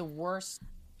 That is the worst.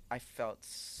 I felt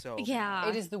so bad.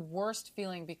 It is the worst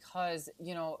feeling because,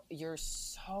 you know, you're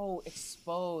so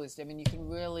exposed. I mean, you can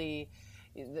really,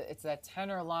 it's that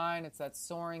tenor line, it's that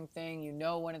soaring thing. You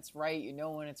know when it's right, you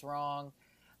know when it's wrong.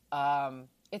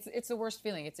 It's the worst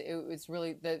feeling. It's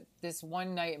really this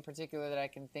one night in particular that I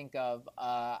can think of.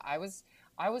 I was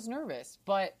nervous,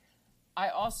 but I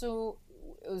also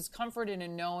was comforted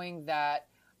in knowing that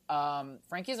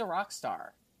Frankie's a rock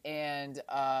star, and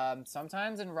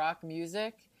sometimes in rock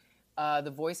music,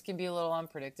 the voice can be a little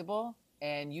unpredictable.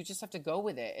 and you just have to go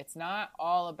with it. It's not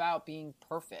all about being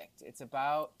perfect. It's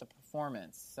about the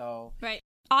performance. So right,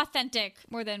 authentic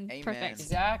more than Amen. perfect.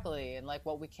 exactly, and like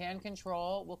what we can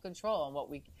control, we'll control, and what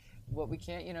we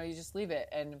can't, you just leave it.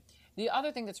 And the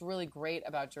other thing that's really great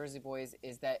about Jersey Boys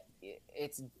is that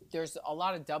there's a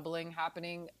lot of doubling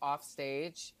happening off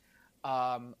stage,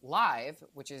 live,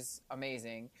 which is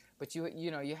amazing. But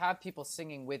you have people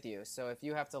singing with you, so if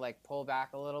you have to like pull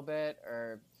back a little bit,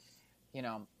 or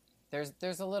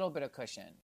there's a little bit of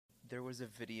cushion. There's a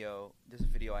video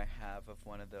I have of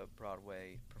one of the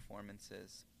Broadway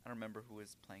performances. I don't remember who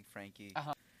was playing Frankie,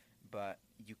 but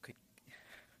you could.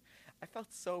 I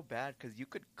felt so bad because you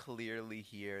could clearly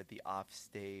hear the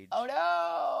offstage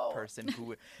person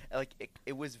who, like,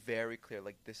 it was very clear.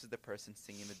 Like, this is the person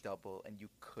singing the double, and you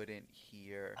couldn't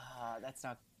hear That's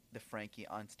not the Frankie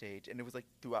on stage, and it was like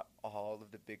throughout all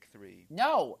of the big three.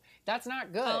 No, that's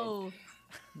not good. Oh,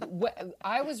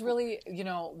 I was really,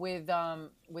 with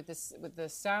the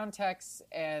sound techs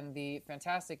and the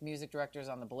fantastic music directors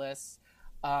on the Bliss,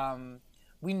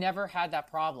 we never had that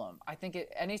problem. I think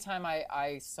anytime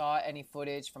I saw any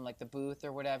footage from like the booth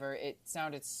or whatever, it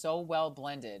sounded so well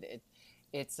blended.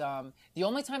 It's the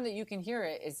only time that you can hear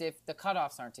it is if the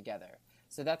cutoffs aren't together.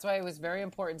 So that's why it was very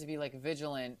important to be like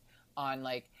vigilant on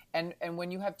like, and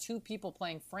when you have two people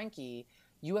playing Frankie,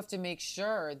 you have to make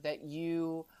sure that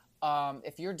you,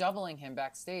 if you're doubling him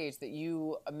backstage, that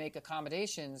you make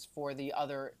accommodations for the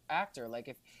other actor.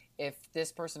 Like if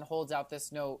this person holds out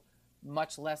this note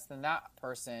much less than that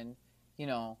person,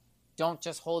 don't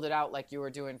just hold it out like you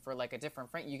were doing for like a different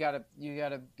Frank. You gotta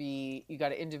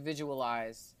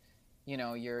individualize,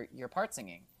 your part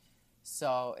singing.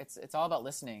 So it's all about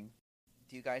listening.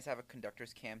 Do you guys have a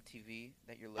conductor's cam TV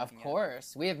that you're looking at? Of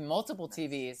course. We have multiple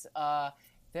TVs.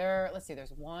 Let's see,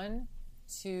 there's 1,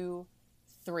 2,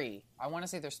 3. I want to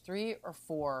say there's 3 or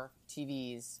 4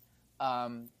 TVs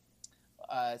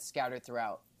scattered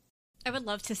throughout. I would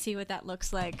love to see what that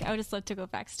looks like. I would just love to go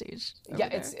backstage. Yeah,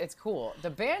 it's cool.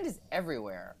 The band is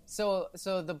everywhere. So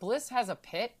the Bliss has a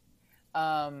pit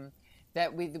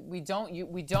that we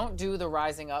don't do the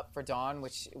Rising Up for Dawn,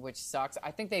 which sucks. I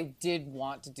think they did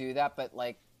want to do that, but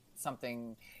like some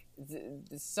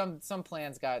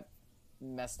plans got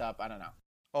messed up. I don't know.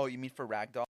 Oh, you mean for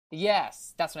Ragdoll?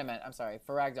 Yes, that's what I meant. I'm sorry,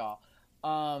 for Ragdoll.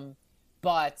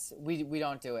 But we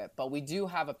don't do it. But we do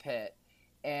have a pit,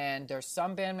 and there's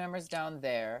some band members down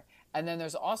there, and then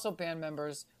there's also band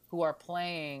members who are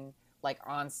playing like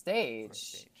on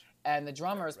stage, and the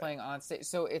drummer is playing on stage.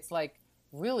 So it's like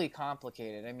really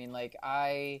complicated. I mean, like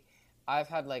I've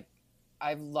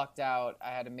lucked out. I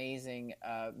had amazing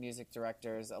music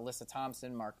directors, Alyssa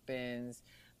Thompson, Mark Binns,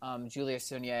 Julia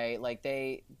Saunier. Like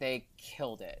they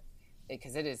killed it,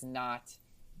 because it is not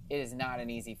an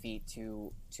easy feat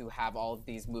to have all of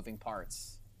these moving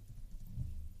parts.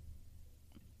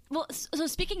 Well, so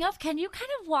speaking of, can you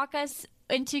kind of walk us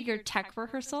into your tech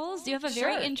rehearsals? You have a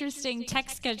very interesting tech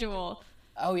schedule.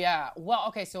 Oh, yeah. Well,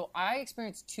 okay, so I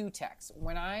experienced 2 techs.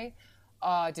 When I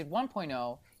did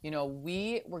 1.0,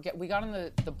 we got on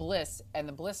the Bliss, and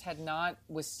the Bliss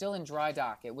was still in dry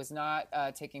dock. It was not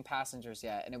taking passengers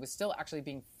yet, and it was still actually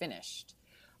being finished.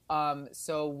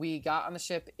 So we got on the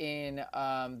ship in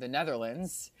the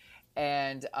Netherlands,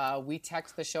 and we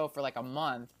teched the show for like a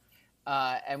month.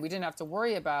 And we didn't have to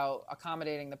worry about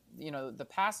accommodating the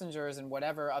passengers and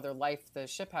whatever other life the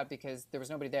ship had, because there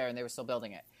was nobody there and they were still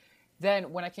building it.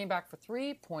 Then when I came back for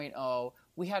 3.0,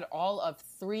 we had all of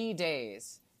 3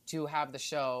 days to have the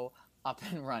show up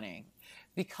and running,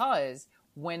 because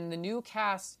when the new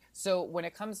cast, so when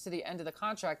it comes to the end of the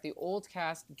contract, the old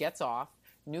cast gets off,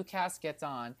 new cast gets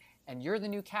on, and you're the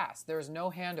new cast. There's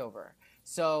no handover.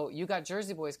 So you got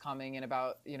Jersey Boys coming in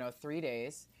about 3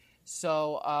 days.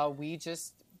 So we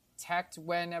just teched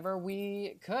whenever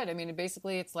we could. I mean,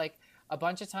 basically, it's like a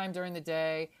bunch of time during the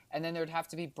day, and then there'd have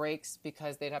to be breaks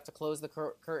because they'd have to close the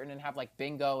curtain and have like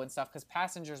bingo and stuff because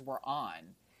passengers were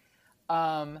on.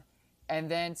 And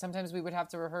then sometimes we would have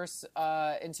to rehearse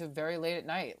into very late at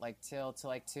night, like till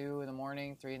like 2 in the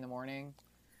morning, 3 in the morning.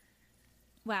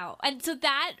 Wow. And so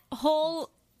that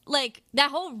whole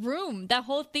room, that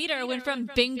whole theater went from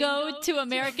bingo to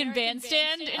American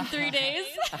Bandstand in 3 days.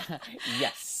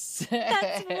 Yes.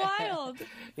 That's wild.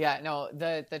 Yeah, no,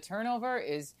 the turnover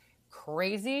is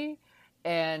crazy.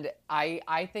 And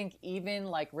I think even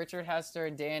like Richard Hester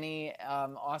and Danny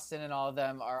Austin and all of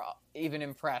them are even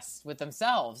impressed with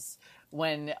themselves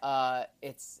when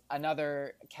it's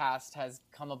another cast has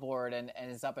come aboard and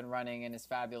is up and running and is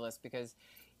fabulous, because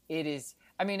it is,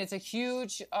 I mean, it's a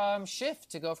huge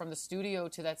shift to go from the studio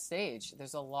to that stage.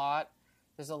 There's a lot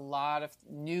of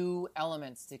new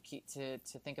elements to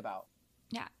think about.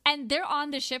 Yeah. And they're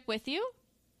on the ship with you?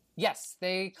 Yes,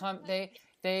 they come.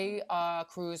 They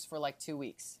cruise for like 2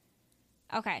 weeks.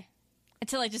 Okay.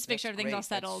 Until I just make That's sure everything's great. all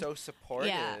settled. That's so supportive.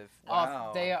 Yeah.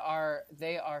 Wow. They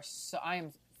are so, I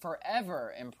am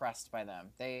forever impressed by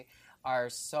them. They are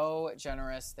so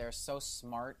generous. They're so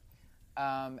smart.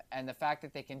 And the fact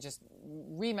that they can just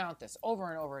remount this over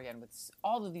and over again with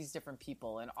all of these different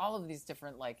people and all of these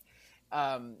different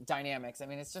dynamics. I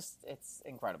mean, it's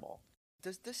incredible.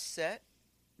 Do the set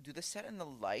and the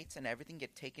lights and everything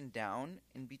get taken down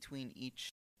in between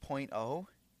each point O?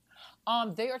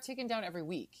 They are taken down every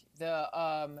week.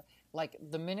 The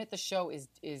minute the show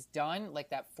is done, like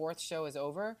that fourth show is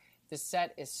over, the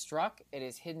set is struck. It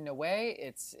is hidden away.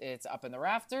 It's up in the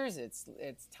rafters. It's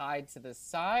tied to the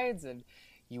sides, and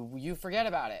you forget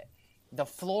about it. The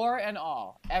floor and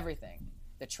all, everything.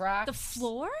 The tracks. The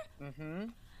floor? Mm-hmm.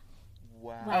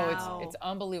 Wow. Oh, it's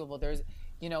unbelievable. There's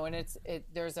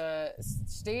there's a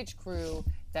stage crew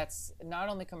that's not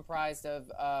only comprised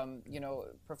of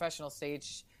professional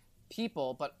stage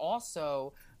people, but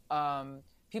also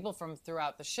people from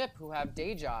throughout the ship who have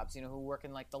day jobs, who work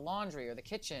in like the laundry or the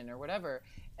kitchen or whatever.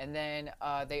 And then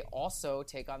they also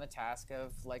take on the task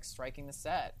of like striking the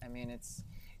set. I mean,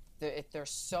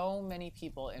 there's so many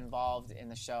people involved in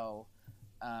the show,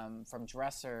 from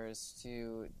dressers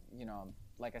to,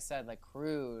 like I said, like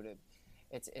crew.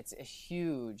 It's a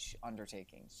huge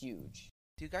undertaking, huge.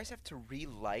 Do you guys have to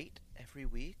relight every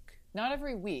week? Not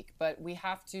every week, but we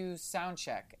have to sound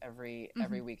check every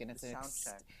week, and it's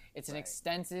an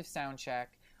extensive sound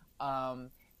check. And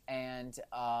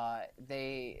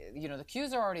the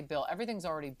cues are already built. Everything's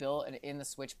already built in the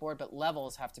switchboard, but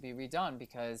levels have to be redone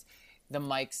because the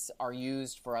mics are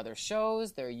used for other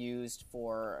shows. They're used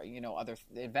for other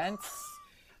events.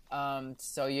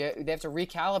 So they have to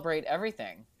recalibrate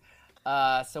everything.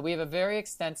 So we have a very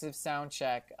extensive sound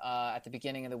check at the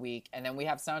beginning of the week, and then we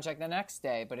have sound check the next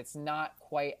day, but it's not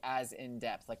quite as in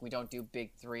depth. Like we don't do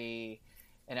big three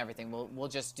and everything. We'll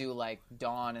just do like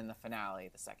dawn and the finale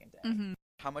the second day. Mm-hmm.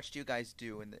 How much do you guys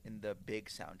do in the big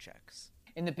sound checks?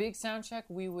 In the big sound check,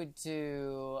 we would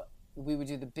do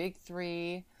the big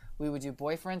three. We would do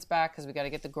Boyfriend's Back because we got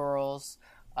to get the girls.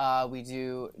 We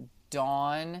do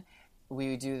dawn.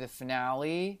 We would do the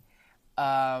finale.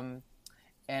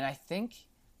 And I think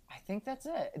that's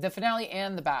it. The finale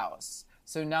and the bows.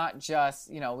 So not just,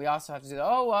 we also have to do the,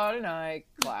 oh, what a night,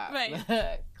 clap.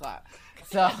 Right. Clap.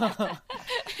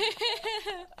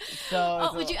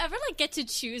 So would you ever get to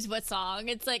choose what song?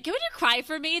 It's like, can we do Cry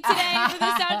for Me today for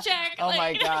the sound check? Oh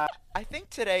my God. I think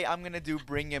today I'm going to do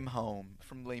Bring Him Home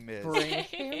from Les Mis. Bring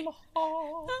him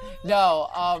home.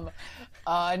 No,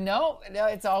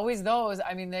 it's always those.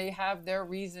 I mean, they have their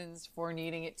reasons for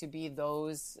needing it to be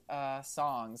those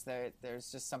songs.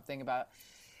 There's just something about,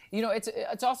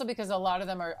 it's also because a lot of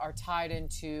them are tied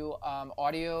into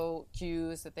audio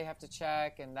cues that they have to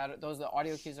check, and those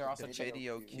audio cues are also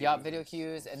video cues. Yeah, video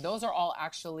cues, and those are all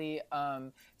actually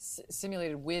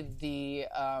simulated with the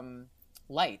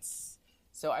lights.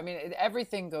 So I mean,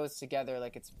 everything goes together.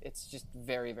 Like it's just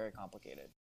very, very complicated.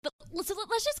 So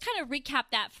let's just kind of recap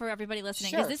that for everybody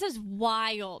listening, because Sure. this is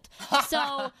wild.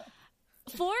 So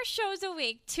 4 shows a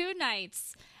week, 2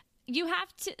 nights. You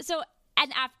have to. So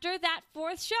and after that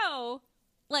 4th show,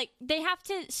 they have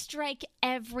to strike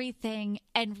everything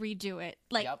and redo it,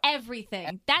 Yep.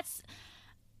 everything. That's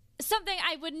something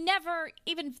I would never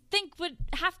even think would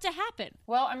have to happen.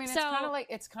 Well, I mean,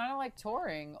 it's kind of like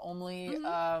touring, only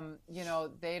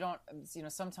they don't.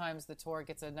 Sometimes the tour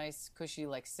gets a nice cushy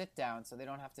sit down, so they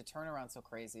don't have to turn around so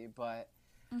crazy. But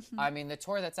I mean, the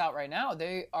tour that's out right now,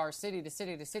 they are city to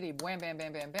city to city, wham, bam,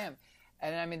 bam, bam, bam,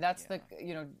 and I mean that's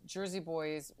Jersey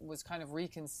Boys was kind of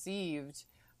reconceived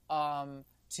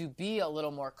to be a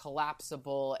little more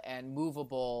collapsible and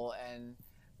movable and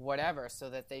whatever, so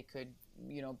that they could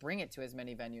bring it to as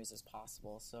many venues as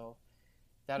possible. So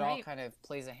that all kind of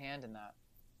plays a hand in that.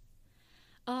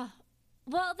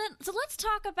 Well, then, so let's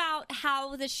talk about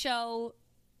how the show,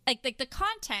 like the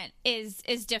content is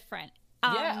different.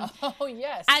 Yeah. Oh,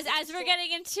 yes. As we're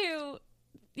getting into,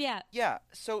 yeah. Yeah.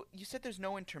 So you said there's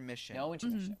no intermission. No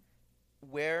intermission.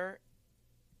 Where?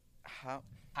 How?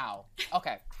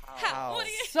 Okay. How?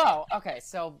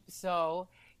 So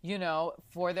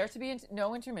for there to be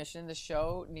no intermission, the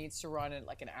show needs to run at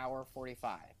an hour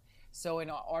 45. So in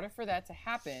order for that to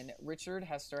happen, Richard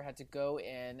Hester had to go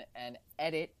in and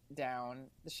edit down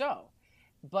the show.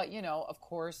 But, of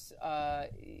course,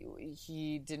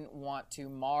 he didn't want to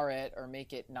mar it or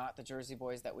make it not the Jersey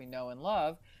Boys that we know and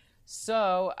love.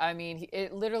 So, I mean,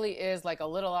 it literally is a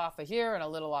little off of here and a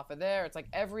little off of there. It's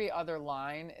every other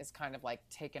line is kind of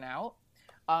taken out.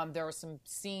 There are some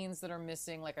scenes that are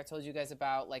missing, like I told you guys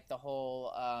about, like the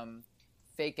whole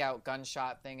fake out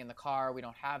gunshot thing in the car. We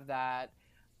don't have that.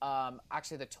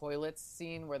 Actually, the toilets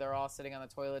scene where they're all sitting on the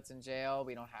toilets in jail,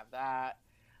 we don't have that.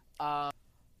 I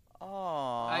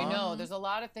know there's a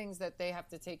lot of things that they have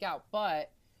to take out,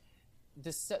 but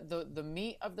the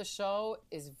meat of the show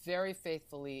is very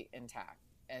faithfully intact.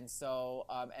 And so,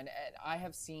 and I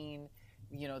have seen,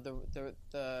 you know,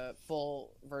 the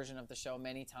full version of the show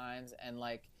many times, and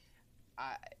like,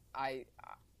 I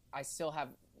still have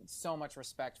so much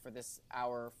respect for this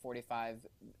hour 45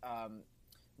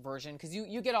 version, because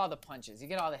you get all the punches, you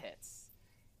get all the hits,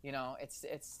 you know, it's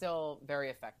still very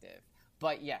effective.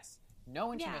 But yes,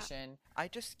 no intermission. I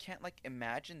just can't like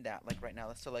imagine that like right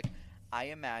now. So like, I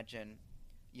imagine,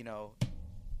 you know,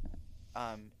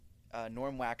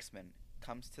 Norm Waxman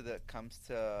comes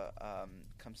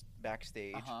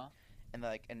backstage,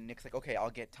 and Nick's like, okay,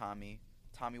 I'll get Tommy.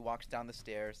 Tommy walks down the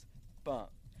stairs, bump.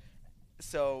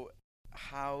 So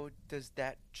how does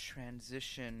that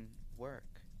transition work?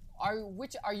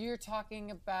 Are you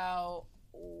talking about?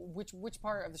 Which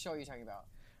part of the show are you talking about?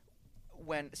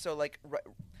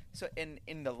 So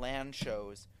in the land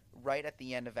shows, right at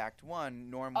the end of Act 1,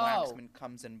 Norm Waxman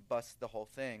comes and busts the whole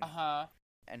thing.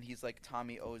 And he's like,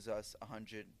 Tommy owes us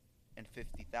 $150,000.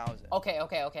 Okay.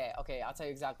 I'll tell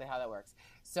you exactly how that works.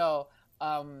 So,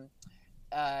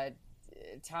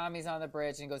 Tommy's on the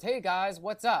bridge and he goes, "Hey guys,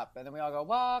 what's up?" And then we all go,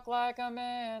 "Walk like a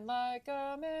man, like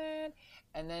a man."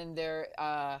 And then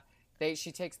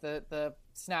she takes the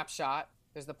snapshot.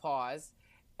 There's the pause,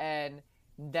 and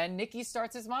then Nicky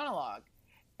starts his monologue,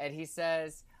 and he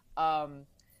says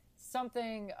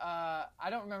something. I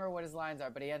don't remember what his lines are,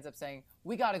 but he ends up saying,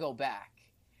 "We got to go back."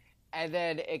 And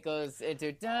then it goes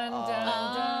into dun dun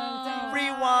dun dun.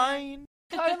 Rewind.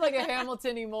 Kind of like a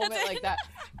Hamilton-y moment like that.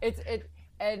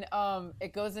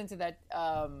 It goes into that,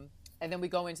 and then we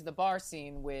go into the bar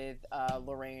scene with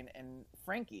Lorraine and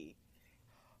Frankie.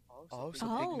 Big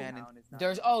man in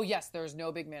There's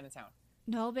no big man in town.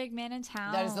 No big man in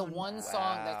town. That is the one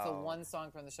song. That's the one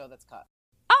song from the show that's cut.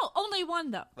 Oh, only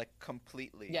one though. Like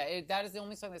completely. Yeah, that is the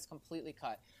only song that's completely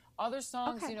cut. Other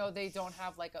songs, you know, they don't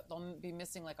have they'll be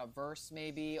missing like a verse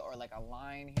maybe, or like a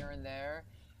line here and there.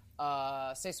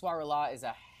 "C'est Soir La" is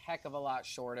a heck of a lot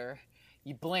shorter.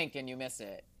 You blink and you miss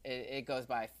it. It goes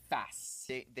by fast.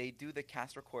 They do the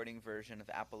cast recording version of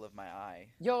 "Apple of My Eye."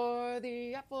 You're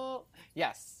the apple.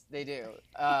 Yes, they do.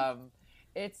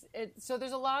 So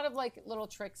there's a lot of like little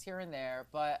tricks here and there,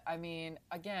 but I mean,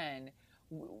 again,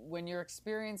 when you're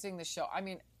experiencing the show, I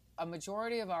mean, a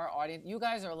majority of our audience, you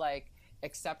guys are like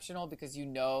exceptional because you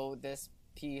know this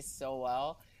piece so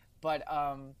well, but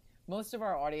most of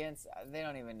our audience, they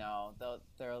don't even know.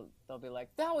 They'll be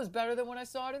like, "That was better than when I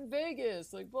saw it in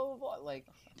Vegas," like blah blah blah. Like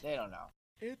they don't know.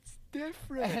 It's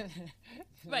different.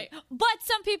 Right. But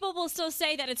some people will still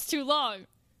say that it's too long.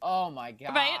 Oh my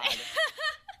God. Right.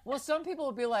 Well, some people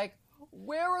will be like,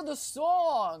 "Where are the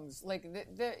songs?" Like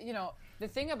the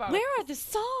thing about where are the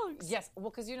songs? Yes,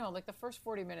 well, because like the first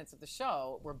 40 minutes of the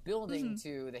show, we're building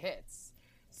to the hits.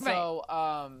 So,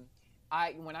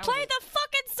 right. When I play the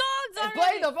fucking songs already.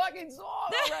 Play the fucking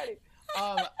song already.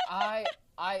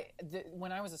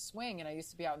 When I was a swing and I used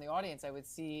to be out in the audience, I would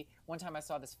see, one time I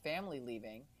saw this family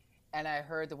leaving, and I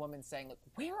heard the woman saying, like,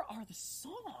 "Where are the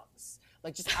songs?"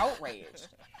 Like, just outraged.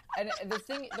 And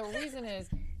the reason is,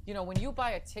 when you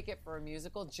buy a ticket for a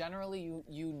musical, generally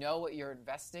you know what you're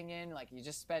investing in. Like, you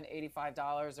just spend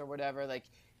 $85 or whatever. Like,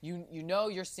 you know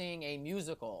you're seeing a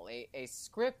musical, a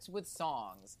script with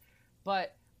songs.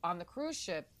 But on the cruise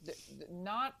ship,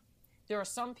 there are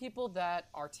some people that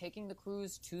are taking the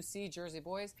cruise to see Jersey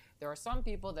Boys. There are some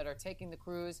people that are taking the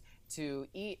cruise to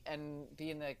eat and be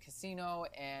in the casino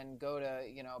and go to,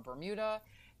 Bermuda.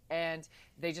 And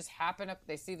they just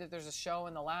they see that there's a show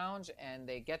in the lounge and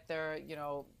they get their,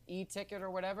 e-ticket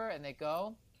or whatever, and they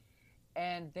go.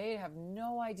 And they have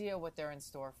no idea what they're in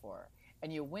store for.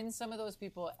 And you win some of those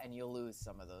people and you lose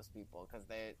some of those people because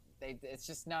it's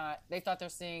just not, they thought they're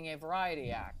seeing a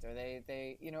variety act, or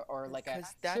they or like a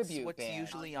tribute band. That's what's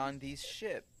usually on these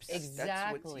ships. Exactly.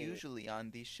 That's what's usually on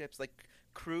these ships. Like,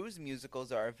 cruise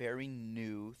musicals are a very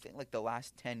new thing, like the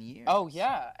last 10 years. Oh,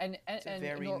 yeah. And it's a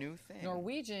very new thing.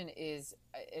 Norwegian is,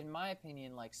 in my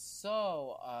opinion, like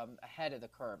so ahead of the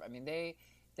curve. I mean, they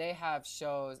have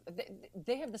shows,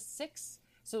 they have the Six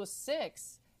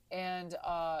and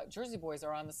Jersey Boys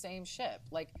are on the same ship.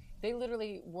 Like, they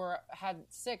literally had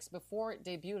Six before it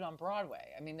debuted on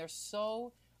Broadway. I mean, they're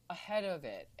so ahead of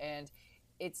it. And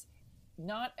it's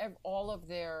not all of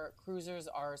their cruisers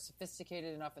are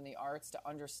sophisticated enough in the arts to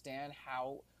understand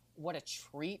what a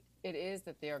treat it is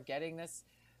that they are getting this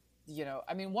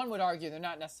I mean, one would argue they're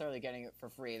not necessarily getting it for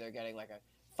free. They're getting like a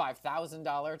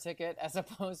 $5,000 ticket as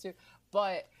opposed to,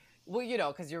 but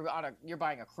because you're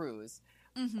buying a cruise,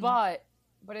 but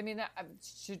I mean that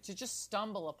to just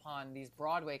stumble upon these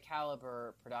Broadway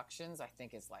caliber productions, I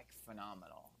think is like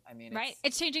phenomenal. I mean,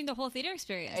 it's changing the whole theater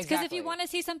experience. Because Exactly. if you want to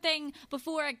see something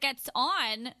before it gets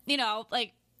on,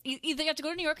 like either you have to go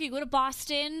to New York or you go to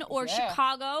Boston or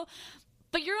Chicago.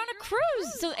 But you're on a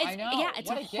cruise, so it's I know. It's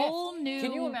What a whole new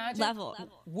Can you imagine? level.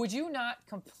 Would you not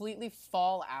completely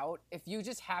fall out if you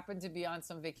just happened to be on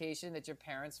some vacation that your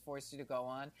parents forced you to go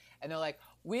on, and they're like,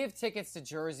 "We have tickets to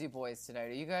Jersey Boys tonight.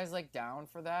 Are you guys like down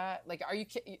for that? Like,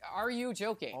 are you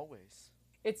joking?" Always.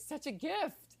 It's such a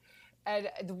gift. And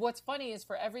what's funny is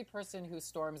for every person who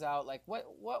storms out, like,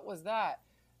 what was that?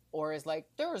 Or is like,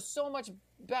 there was so much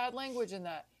bad language in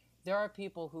that. There are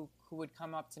people who would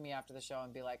come up to me after the show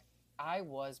and be like, I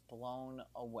was blown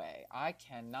away. I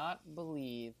cannot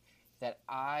believe that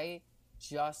I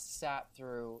just sat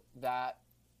through that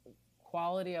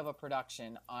quality of a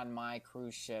production on my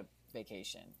cruise ship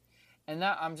vacation. And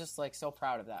that I'm just like so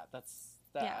proud of that.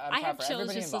 I have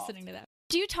chills just listening to that.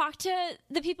 Do you talk to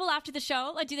the people after the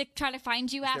show? Like, do they try to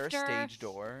find you after? Is there a stage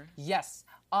door? Yes.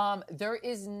 There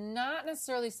is not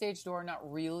necessarily a stage door,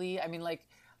 not really. I mean, like,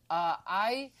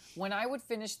 when I would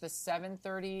finish the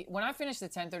 7:30, when I finish the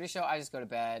 10:30 show, I just go to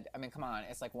bed. I mean, come on,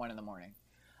 it's like 1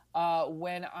 a.m.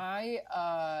 When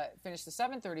I finished the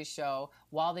 7:30 show,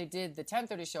 while they did the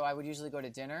 10:30 show, I would usually go to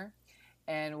dinner.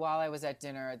 And while I was at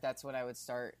dinner, that's when I would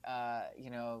start,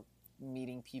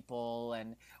 meeting people.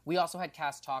 And we also had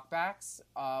cast talkbacks,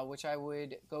 which I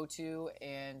would go to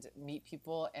and meet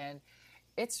people. And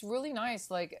it's really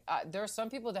nice. Like, there are some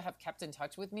people that have kept in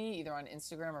touch with me, either on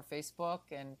Instagram or Facebook,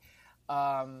 and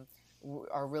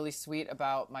are really sweet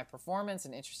about my performance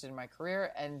and interested in my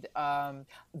career. And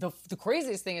the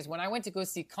craziest thing is when I went to go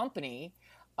see Company,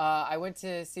 I went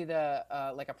to see a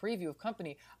preview of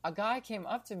Company. A guy came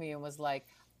up to me and was like,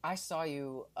 "I saw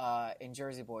you in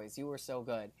Jersey Boys. You were so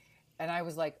good." And I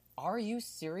was like, "Are you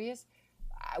serious?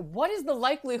 What is the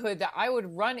likelihood that I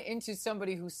would run into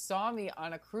somebody who saw me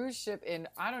on a cruise ship in,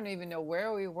 I don't even know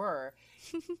where we were,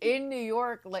 in New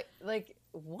York? Like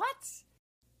what?"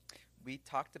 We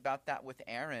talked about that with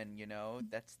Aaron,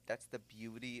 That's the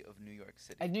beauty of New York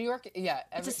City. New York, yeah.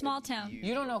 It's a small town.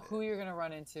 You don't know who you're going to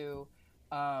run into.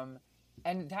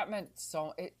 And that meant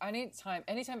anytime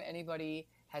anybody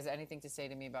has anything to say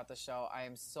to me about the show, I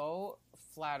am so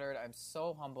flattered. I'm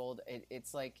so humbled.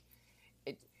 It's like,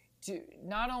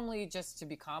 not only just to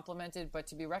be complimented, but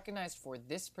to be recognized for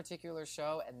this particular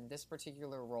show and this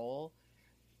particular role,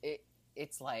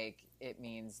 it's like, it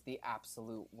means the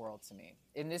absolute world to me.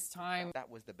 In this time, that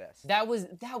was the best. That was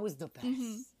the best.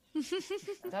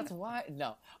 Mm-hmm. That's why.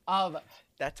 No.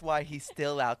 That's why he's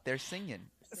still out there singing.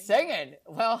 Singing.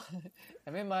 Well,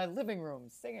 I'm in my living room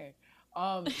singing.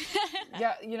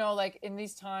 Yeah, like in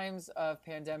these times of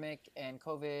pandemic and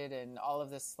COVID and all of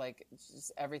this, like,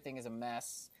 just everything is a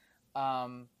mess.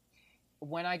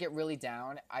 When I get really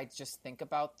down, I just think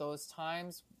about those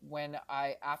times when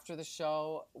after the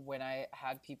show, when I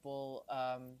had people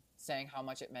saying how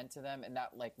much it meant to them, and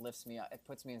that like lifts me up. It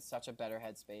puts me in such a better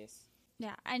headspace.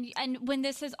 Yeah, and when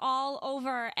this is all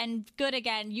over and good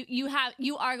again,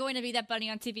 you are going to be that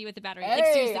bunny on TV with the battery. Hey,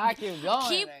 like, seriously, I keep going.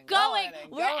 Keep and going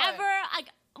and wherever.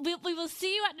 going. We will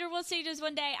see you at Normal Stages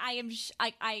one day. I am.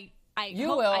 You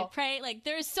hope, will. I pray. Like,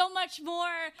 there's so much more.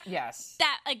 Yes.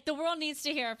 That like the world needs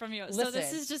to hear from you. Listen, so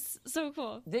this is just so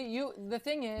cool. The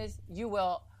thing is, you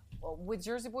will. With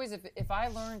Jersey Boys, if I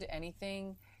learned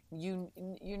anything, you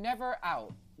never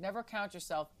count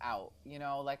yourself out.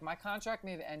 Like, my contract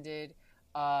may have ended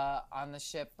on the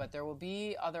ship, but there will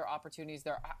be other opportunities.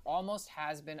 There almost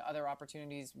has been other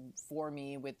opportunities for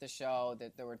me with the show.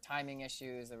 That there were timing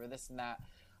issues, there were this and that.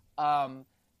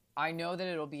 I know that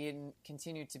it'll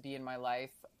continue to be in my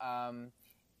life,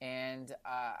 and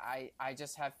I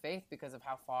just have faith because of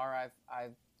how far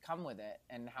I've come with it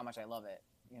and how much I love it.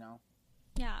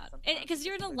 Yeah, because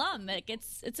you're an alum. Like,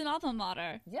 it's an alma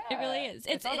mater. Yeah, it really is.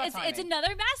 It's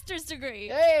another master's degree.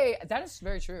 Hey, that is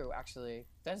very true. Actually,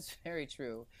 that is very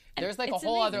true. There's like a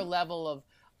whole other level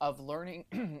of learning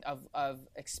of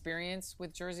experience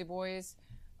with Jersey Boys.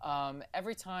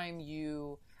 Every time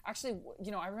you actually,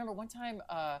 I remember one time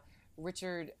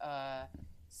Richard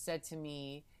said to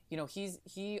me,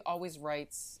 he always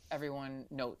writes everyone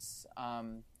notes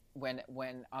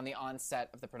when on the onset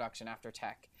of the production after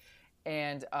tech.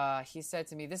 And he said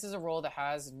to me, this is a role that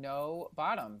has no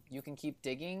bottom. You can keep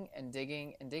digging and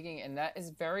digging and digging. And that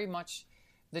is very much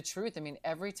the truth. I mean,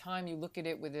 every time you look at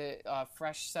it with a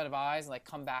fresh set of eyes, like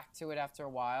come back to it after a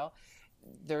while,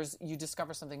 you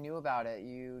discover something new about it.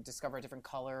 You discover a different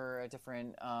color, a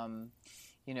different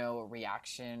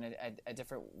reaction, a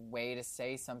different way to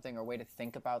say something, or way to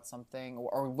think about something,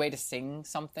 or way to sing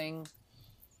something.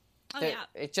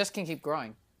 It just can keep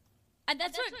growing. And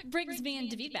that's what brings me and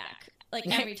David back, like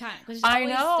every time. There's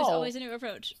always a new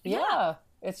approach. Yeah,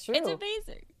 it's true. It's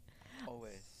amazing.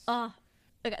 Always.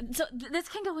 Okay, so this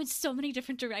can go in so many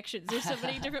different directions. There's so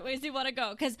many different ways you want to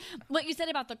go. Because what you said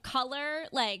about the color,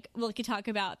 like, we could talk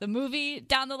about the movie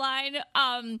down the line,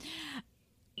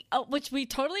 which we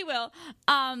totally will.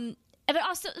 But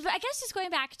also, I guess just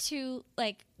going back to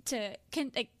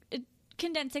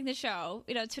condensing the show,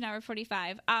 to an hour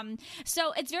 45.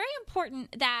 So it's very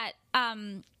important that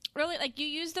really, like, you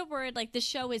use the word, like, the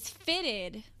show is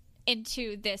fitted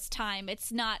into this time.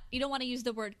 It's not, you don't want to use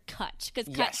the word cut,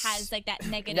 because cut has like that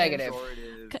negative.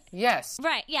 Yes.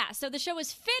 Right. Yeah. So the show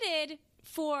is fitted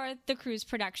for the cruise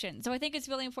production. So I think it's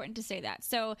really important to say that.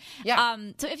 So,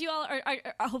 so if you all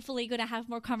are hopefully going to have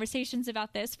more conversations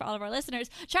about this for all of our listeners,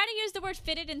 try to use the word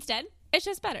fitted instead. It's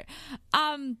just better.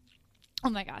 Oh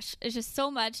my gosh, it's just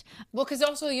so much. Well, because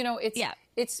also,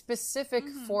 it's specific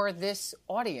for this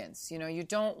audience. You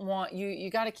don't want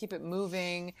you got to keep it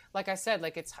moving. Like I said,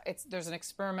 like it's there's an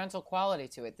experimental quality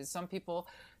to it. Some people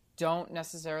don't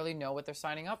necessarily know what they're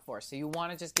signing up for, so you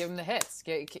want to just give them the hits,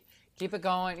 keep it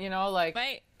going.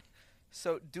 Right.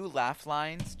 So, do laugh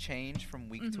lines change from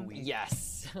week to week?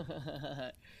 Yes,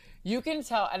 you can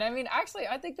tell, and I mean, actually,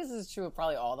 I think this is true of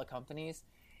probably all the companies.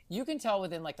 You can tell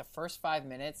within like the first 5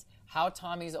 minutes how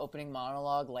Tommy's opening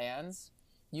monologue lands.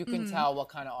 You can tell what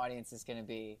kind of audience it's going to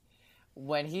be.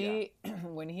 When he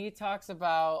when he talks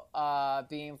about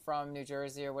being from New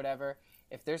Jersey or whatever,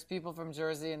 if there's people from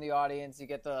Jersey in the audience, you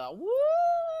get the woo.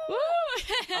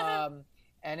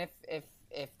 And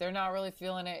if they're not really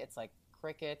feeling it, it's like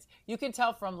crickets. You can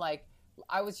tell from, like,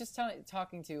 I was just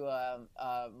talking to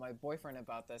my boyfriend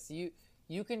about this.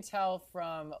 You can tell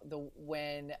from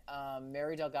when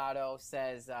Mary Delgado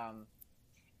says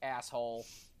asshole.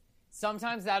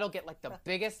 Sometimes that'll get like the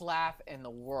biggest laugh in the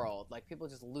world. Like, people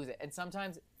just lose it. And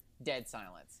sometimes dead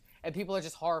silence. And people are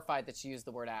just horrified that she used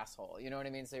the word asshole. You know what I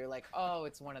mean? So you're like, oh,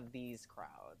 it's one of these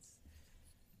crowds.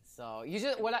 So you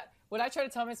just what I try to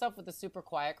tell myself with the super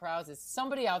quiet crowds is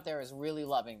somebody out there is really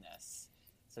loving this.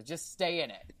 So just stay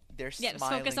in it. They're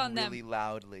smiling focus on really them.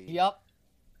 loudly. Yep.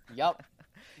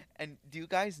 And do you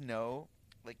guys know,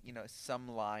 like, some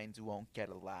lines won't get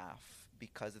a laugh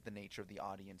because of the nature of the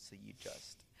audience, so you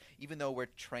just, even though we're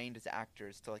trained as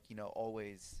actors to, like,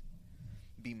 always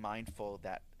be mindful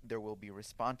that there will be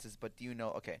responses, but do you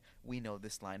know, okay, we know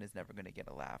this line is never going to get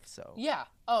a laugh, so. Yeah.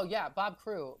 Oh, yeah, Bob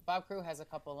Crew has a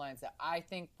couple of lines that I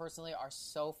think personally are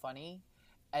so funny,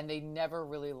 and they never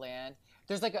really land.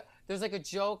 There's like a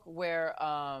joke where,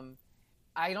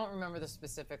 I don't remember the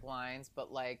specific lines, but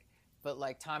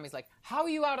Tommy's like, how are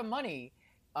you out of money?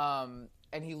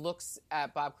 And he looks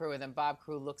at Bob Crew, and then Bob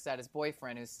Crew looks at his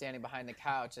boyfriend who's standing behind the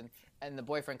couch, and the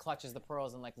boyfriend clutches the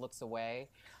pearls and, like, looks away.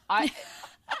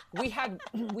 We had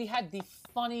the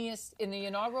funniest, in the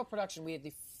inaugural production, we had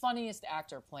the funniest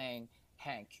actor playing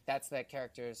Hank. That's that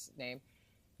character's name.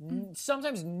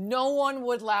 Sometimes no one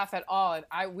would laugh at all,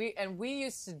 and we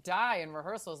used to die in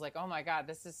rehearsals, like, oh my God,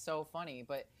 this is so funny,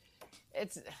 but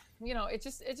it's, it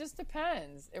just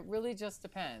depends. It really just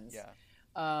depends. Yeah.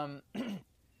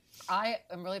 I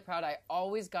am really proud. I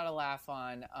always got a laugh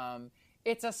on,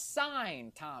 it's a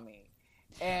sign, Tommy.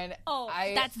 And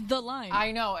that's the line.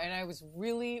 I know, and I was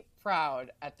really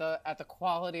proud at the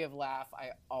quality of laugh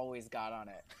I always got on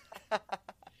it.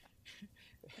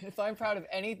 If I'm proud of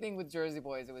anything with Jersey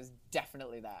Boys, it was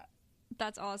definitely that.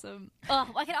 That's awesome.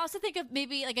 I can also think of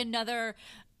maybe like another,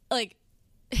 like,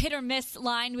 hit or miss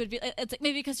line would be, it's like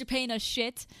maybe because you're paying us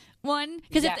shit one,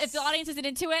 because if the audience isn't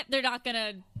into it, they're not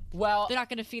gonna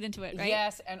feed into it, right?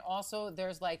 Yes, and also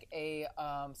there's like a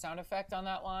sound effect on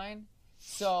that line.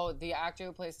 So the actor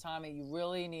who plays Tommy, you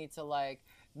really need to, like,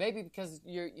 maybe because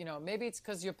maybe it's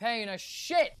because you're paying us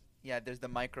shit. Yeah, there's the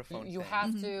microphone. You thing.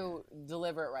 have to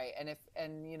deliver it right, and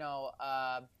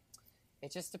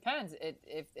it just depends.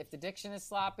 If the diction is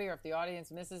sloppy or if the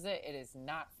audience misses it, it is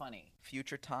not funny.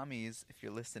 Future Tommies, if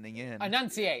you're listening in,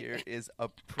 enunciate. Here is a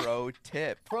pro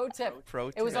tip. Pro tip.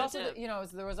 It was also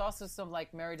there was also some,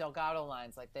 like, Mary Delgado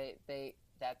lines, like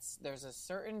there's a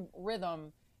certain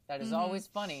rhythm that is always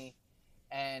funny.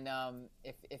 And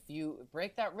if you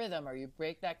break that rhythm or you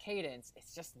break that cadence,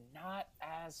 it's just not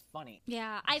as funny.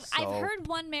 Yeah, I've heard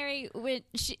one Mary when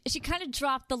she kind of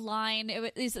dropped the line.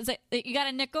 It's like, you got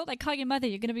a nickel? Like, call your mother.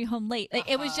 You're gonna be home late. Like,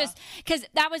 it was just because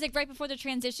that was like right before the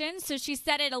transition, so she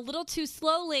said it a little too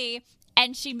slowly,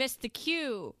 and she missed the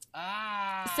cue.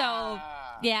 So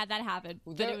yeah, that happened.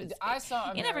 But I saw a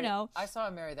you Mary, never know. I saw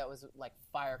a Mary that was like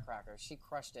firecracker. She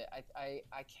crushed it. I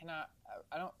cannot.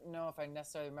 I don't know if I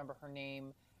necessarily remember her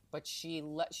name, but she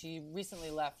recently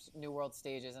left New World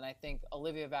Stages, and I think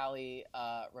Olivia Valli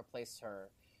replaced her.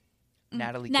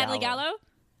 Natalie Gallo.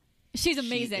 She's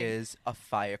amazing. She is a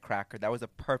firecracker. That was a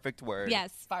perfect word.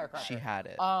 Yes, firecracker. She had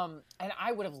it. And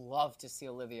I would have loved to see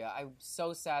Olivia. I'm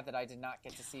so sad that I did not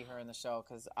get to see her in the show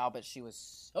because I'll bet she was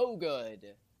so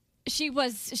good. She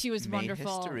was made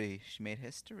wonderful. History. She made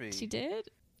history. She did.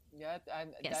 Yeah,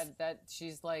 Yes. that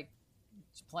she's like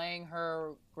playing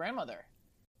her grandmother.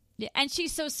 Yeah, and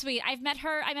she's so sweet. I met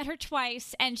her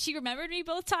twice, and she remembered me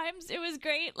both times. It was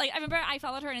great. Like, I remember I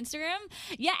followed her on Instagram.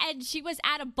 Yeah, and she was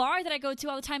at a bar that I go to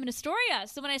all the time in Astoria.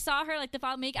 So when I saw her, like, the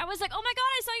following week, I was like, oh my God,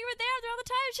 I saw you were there all the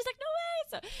time. She's like, no way.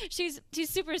 So she's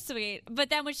super sweet.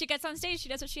 But then when she gets on stage, she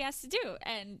does what she has to do.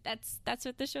 And that's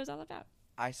what the show's all about.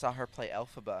 I saw her play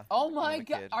Elphaba. Oh my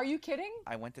God. Are you kidding?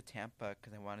 I went to Tampa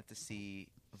because I wanted to see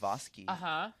Vosky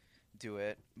do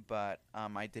it, but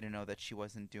I didn't know that she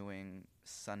wasn't doing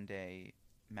Sunday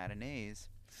matinees.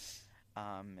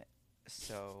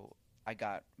 So I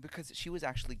got, because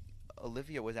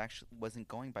Olivia wasn't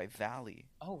going by Valli.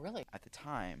 Oh, really? At the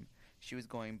time, she was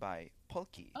going by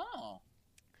Polke. Oh.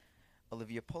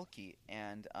 Olivia Polke,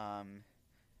 and I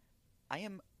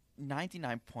am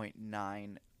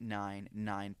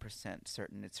 99.999%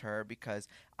 certain it's her because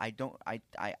I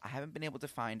haven't been able to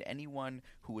find anyone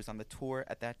who was on the tour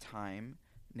at that time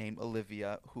named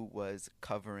Olivia who was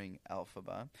covering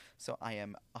Elphaba. So I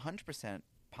am 100%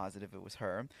 positive it was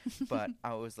her, but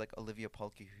I was like, Olivia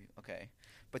Polke, okay.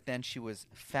 But then she was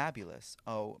fabulous.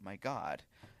 Oh my God.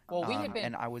 Well,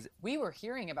 we were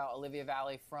hearing about Olivia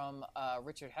Valli from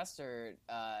Richard Hester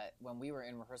when we were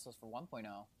in rehearsals for 1.0.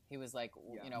 He was like,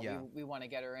 we want to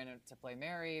get her in to play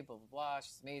Mary, blah, blah, blah.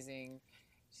 She's amazing.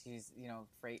 She's,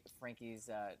 Frankie's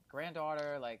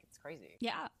granddaughter. Like, it's crazy.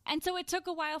 Yeah. And so it took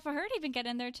a while for her to even get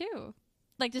in there, too.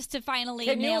 Like, just to finally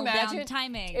Can nail you imagine down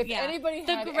timing. If anybody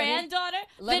had the granddaughter,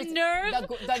 the nerve.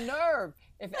 The nerve.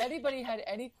 If anybody had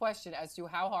any question as to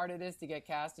how hard it is to get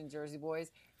cast in Jersey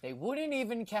Boys, they wouldn't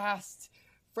even cast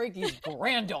Frankie's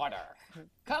granddaughter.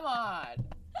 Come on.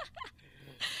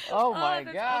 Oh my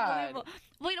God.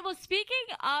 Wait, well, speaking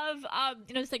of,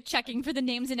 it's like checking for the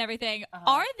names and everything,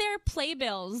 are there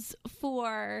playbills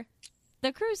for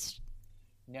the cruise?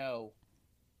 No.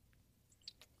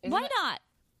 Why not?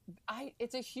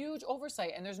 It's a huge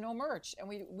oversight, and there's no merch. And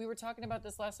we were talking about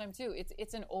this last time too.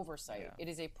 It's an oversight. Yeah. It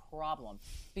is a problem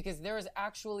because there is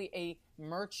actually a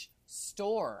merch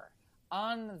store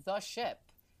on the ship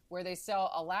where they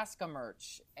sell Alaska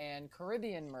merch and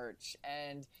Caribbean merch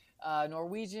and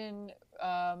Norwegian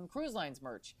cruise lines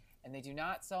merch, and they do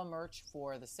not sell merch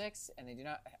for the Six, and they do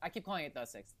not. I keep calling it the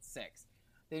Six.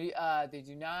 They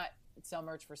do not sell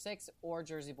merch for Six or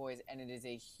Jersey Boys, and it is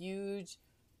a huge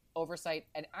oversight.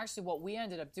 And actually what we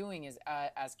ended up doing is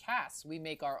as casts, we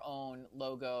make our own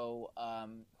logo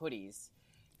hoodies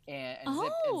and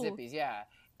zippies. Yeah.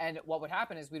 And what would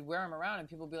happen is we'd wear them around and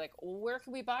people would be like, well, where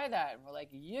can we buy that? And we're like,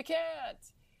 you can't.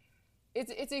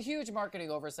 It's a huge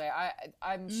marketing oversight.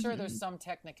 I'm sure there's some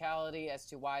technicality as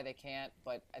to why they can't,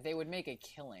 but they would make a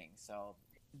killing. So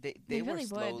they were really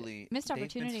slowly missed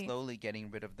opportunity. They've been slowly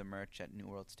getting rid of the merch at New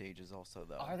World Stages also,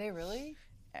 though. Are they really?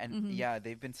 And yeah,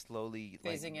 they've been slowly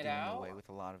phasing it doing out away with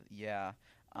a lot of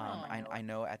I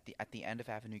know at the end of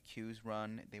Avenue Q's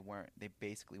run, they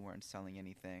basically weren't selling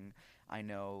anything. I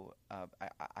know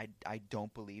I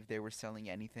don't believe they were selling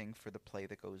anything for The Play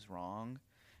That Goes Wrong.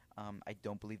 I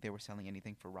don't believe they were selling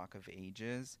anything for Rock of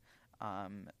Ages.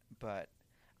 But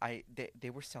they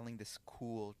were selling this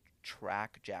cool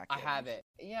track jacket. I have it.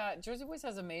 Yeah, Jersey Boys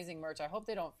has amazing merch. I hope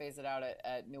they don't phase it out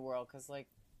at New World because I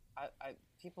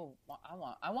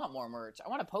want more merch. I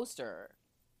want a poster.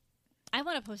 I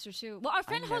want a poster too. Well, our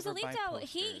friend Joselito,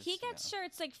 he gets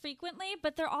shirts like frequently,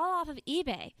 but they're all off of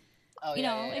eBay. Oh,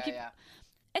 yeah.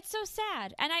 It's so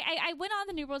sad. And I went on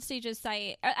the New World Stages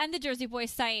site and the Jersey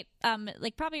Boys site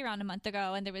like probably around a month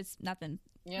ago, and there was nothing.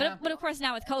 Yeah. But of course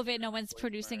now with COVID, no one's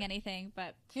producing anything.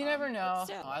 But you never know.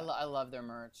 I love their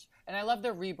merch, and I love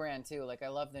their rebrand too. Like I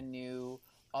love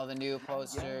all the new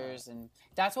posters, and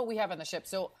that's what we have on the ship.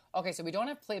 So so we don't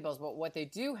have playbills, but what they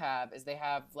do have is they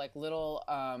have like little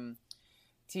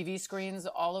TV screens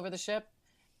all over the ship,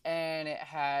 and it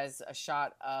has a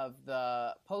shot of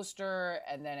the poster,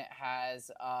 and then it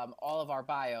has all of our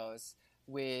bios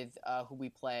with who we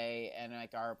play and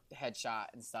like our headshot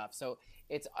and stuff. So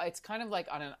it's kind of like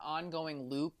on an ongoing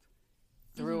loop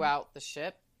throughout the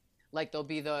ship. Like they'll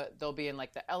be in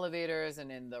like the elevators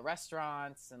and in the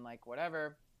restaurants and like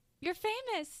whatever. You're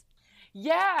famous.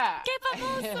 Yeah. ¡Qué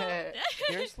famoso!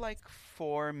 There's like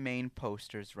 4 main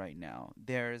posters right now.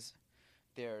 There's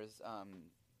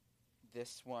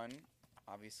this one.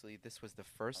 Obviously, this was the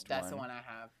first one. That's the one I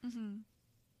have.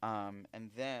 Mm-hmm.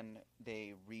 And then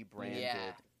they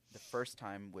rebranded the first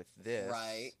time with this.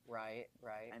 Right.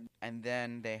 And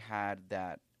then they had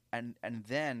that. And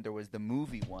then there was the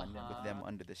movie one with them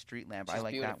under the street lamp. Which I is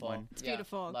like beautiful. that one. It's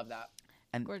beautiful. Love that.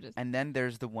 And Gorgeous. And then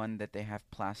there's the one that they have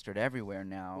plastered everywhere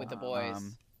now With the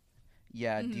boys.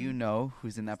 Yeah. Do you know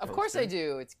who's in that poster? Of course I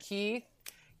do. It's Keith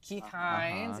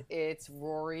Hines. It's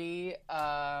Rory.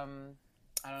 I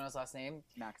don't know his last name.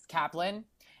 Max Kaplan.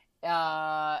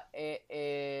 It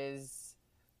is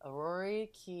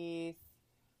Rory, Keith,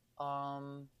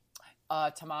 Tommaso,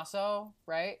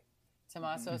 right?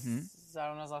 Tommaso. I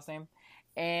don't know his last name.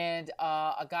 And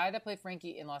a guy that played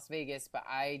Frankie in Las Vegas, but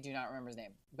I do not remember his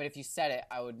name. But if you said it,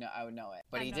 I would know it.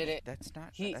 But he did it. That's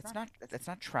not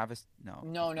Travis. No,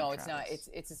 It's not.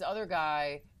 It's this other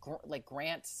guy, like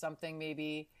Grant something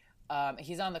maybe.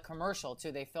 He's on the commercial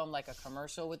too. They filmed like a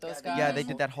commercial with those guys. Yeah, they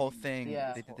did that whole thing.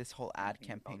 Yeah. They did this whole ad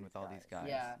campaign with all these guys.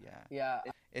 Yeah.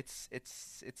 It's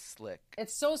slick.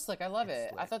 It's so slick. I love it.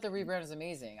 Slick. I thought the rebrand was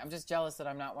amazing. I'm just jealous that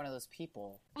I'm not one of those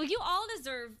people. Well, you all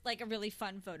deserve like a really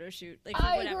fun photo shoot, like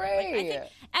I whatever. agree. Like,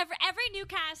 I think every new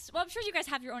cast. Well, I'm sure you guys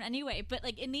have your own anyway, but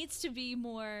like it needs to be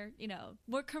more,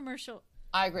 more commercial.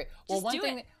 I agree. Well, Just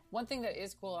one thing that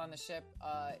is cool on the ship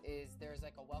is there's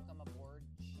like a welcome aboard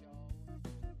show.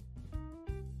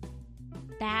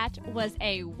 That was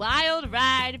a wild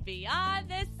ride beyond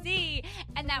the sea.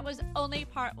 And that was only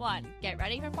part 1. Get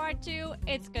ready for part 2.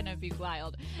 It's going to be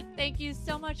wild. Thank you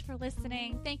so much for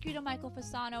listening. Thank you to Michael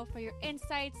Fasano for your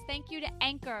insights. Thank you to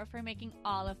Anchor for making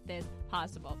all of this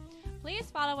possible.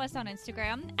 Please follow us on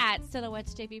Instagram at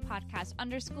SilhouettesJB Podcast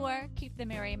 _. Keep the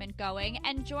merriment going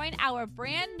and join our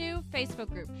brand new Facebook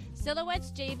group,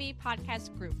 Silhouettes JB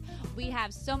Podcast Group. We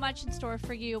have so much in store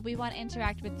for you. We want to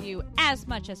interact with you as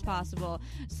much as possible.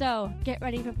 So get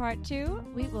ready for part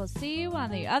 2. We will see you on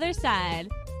the other side.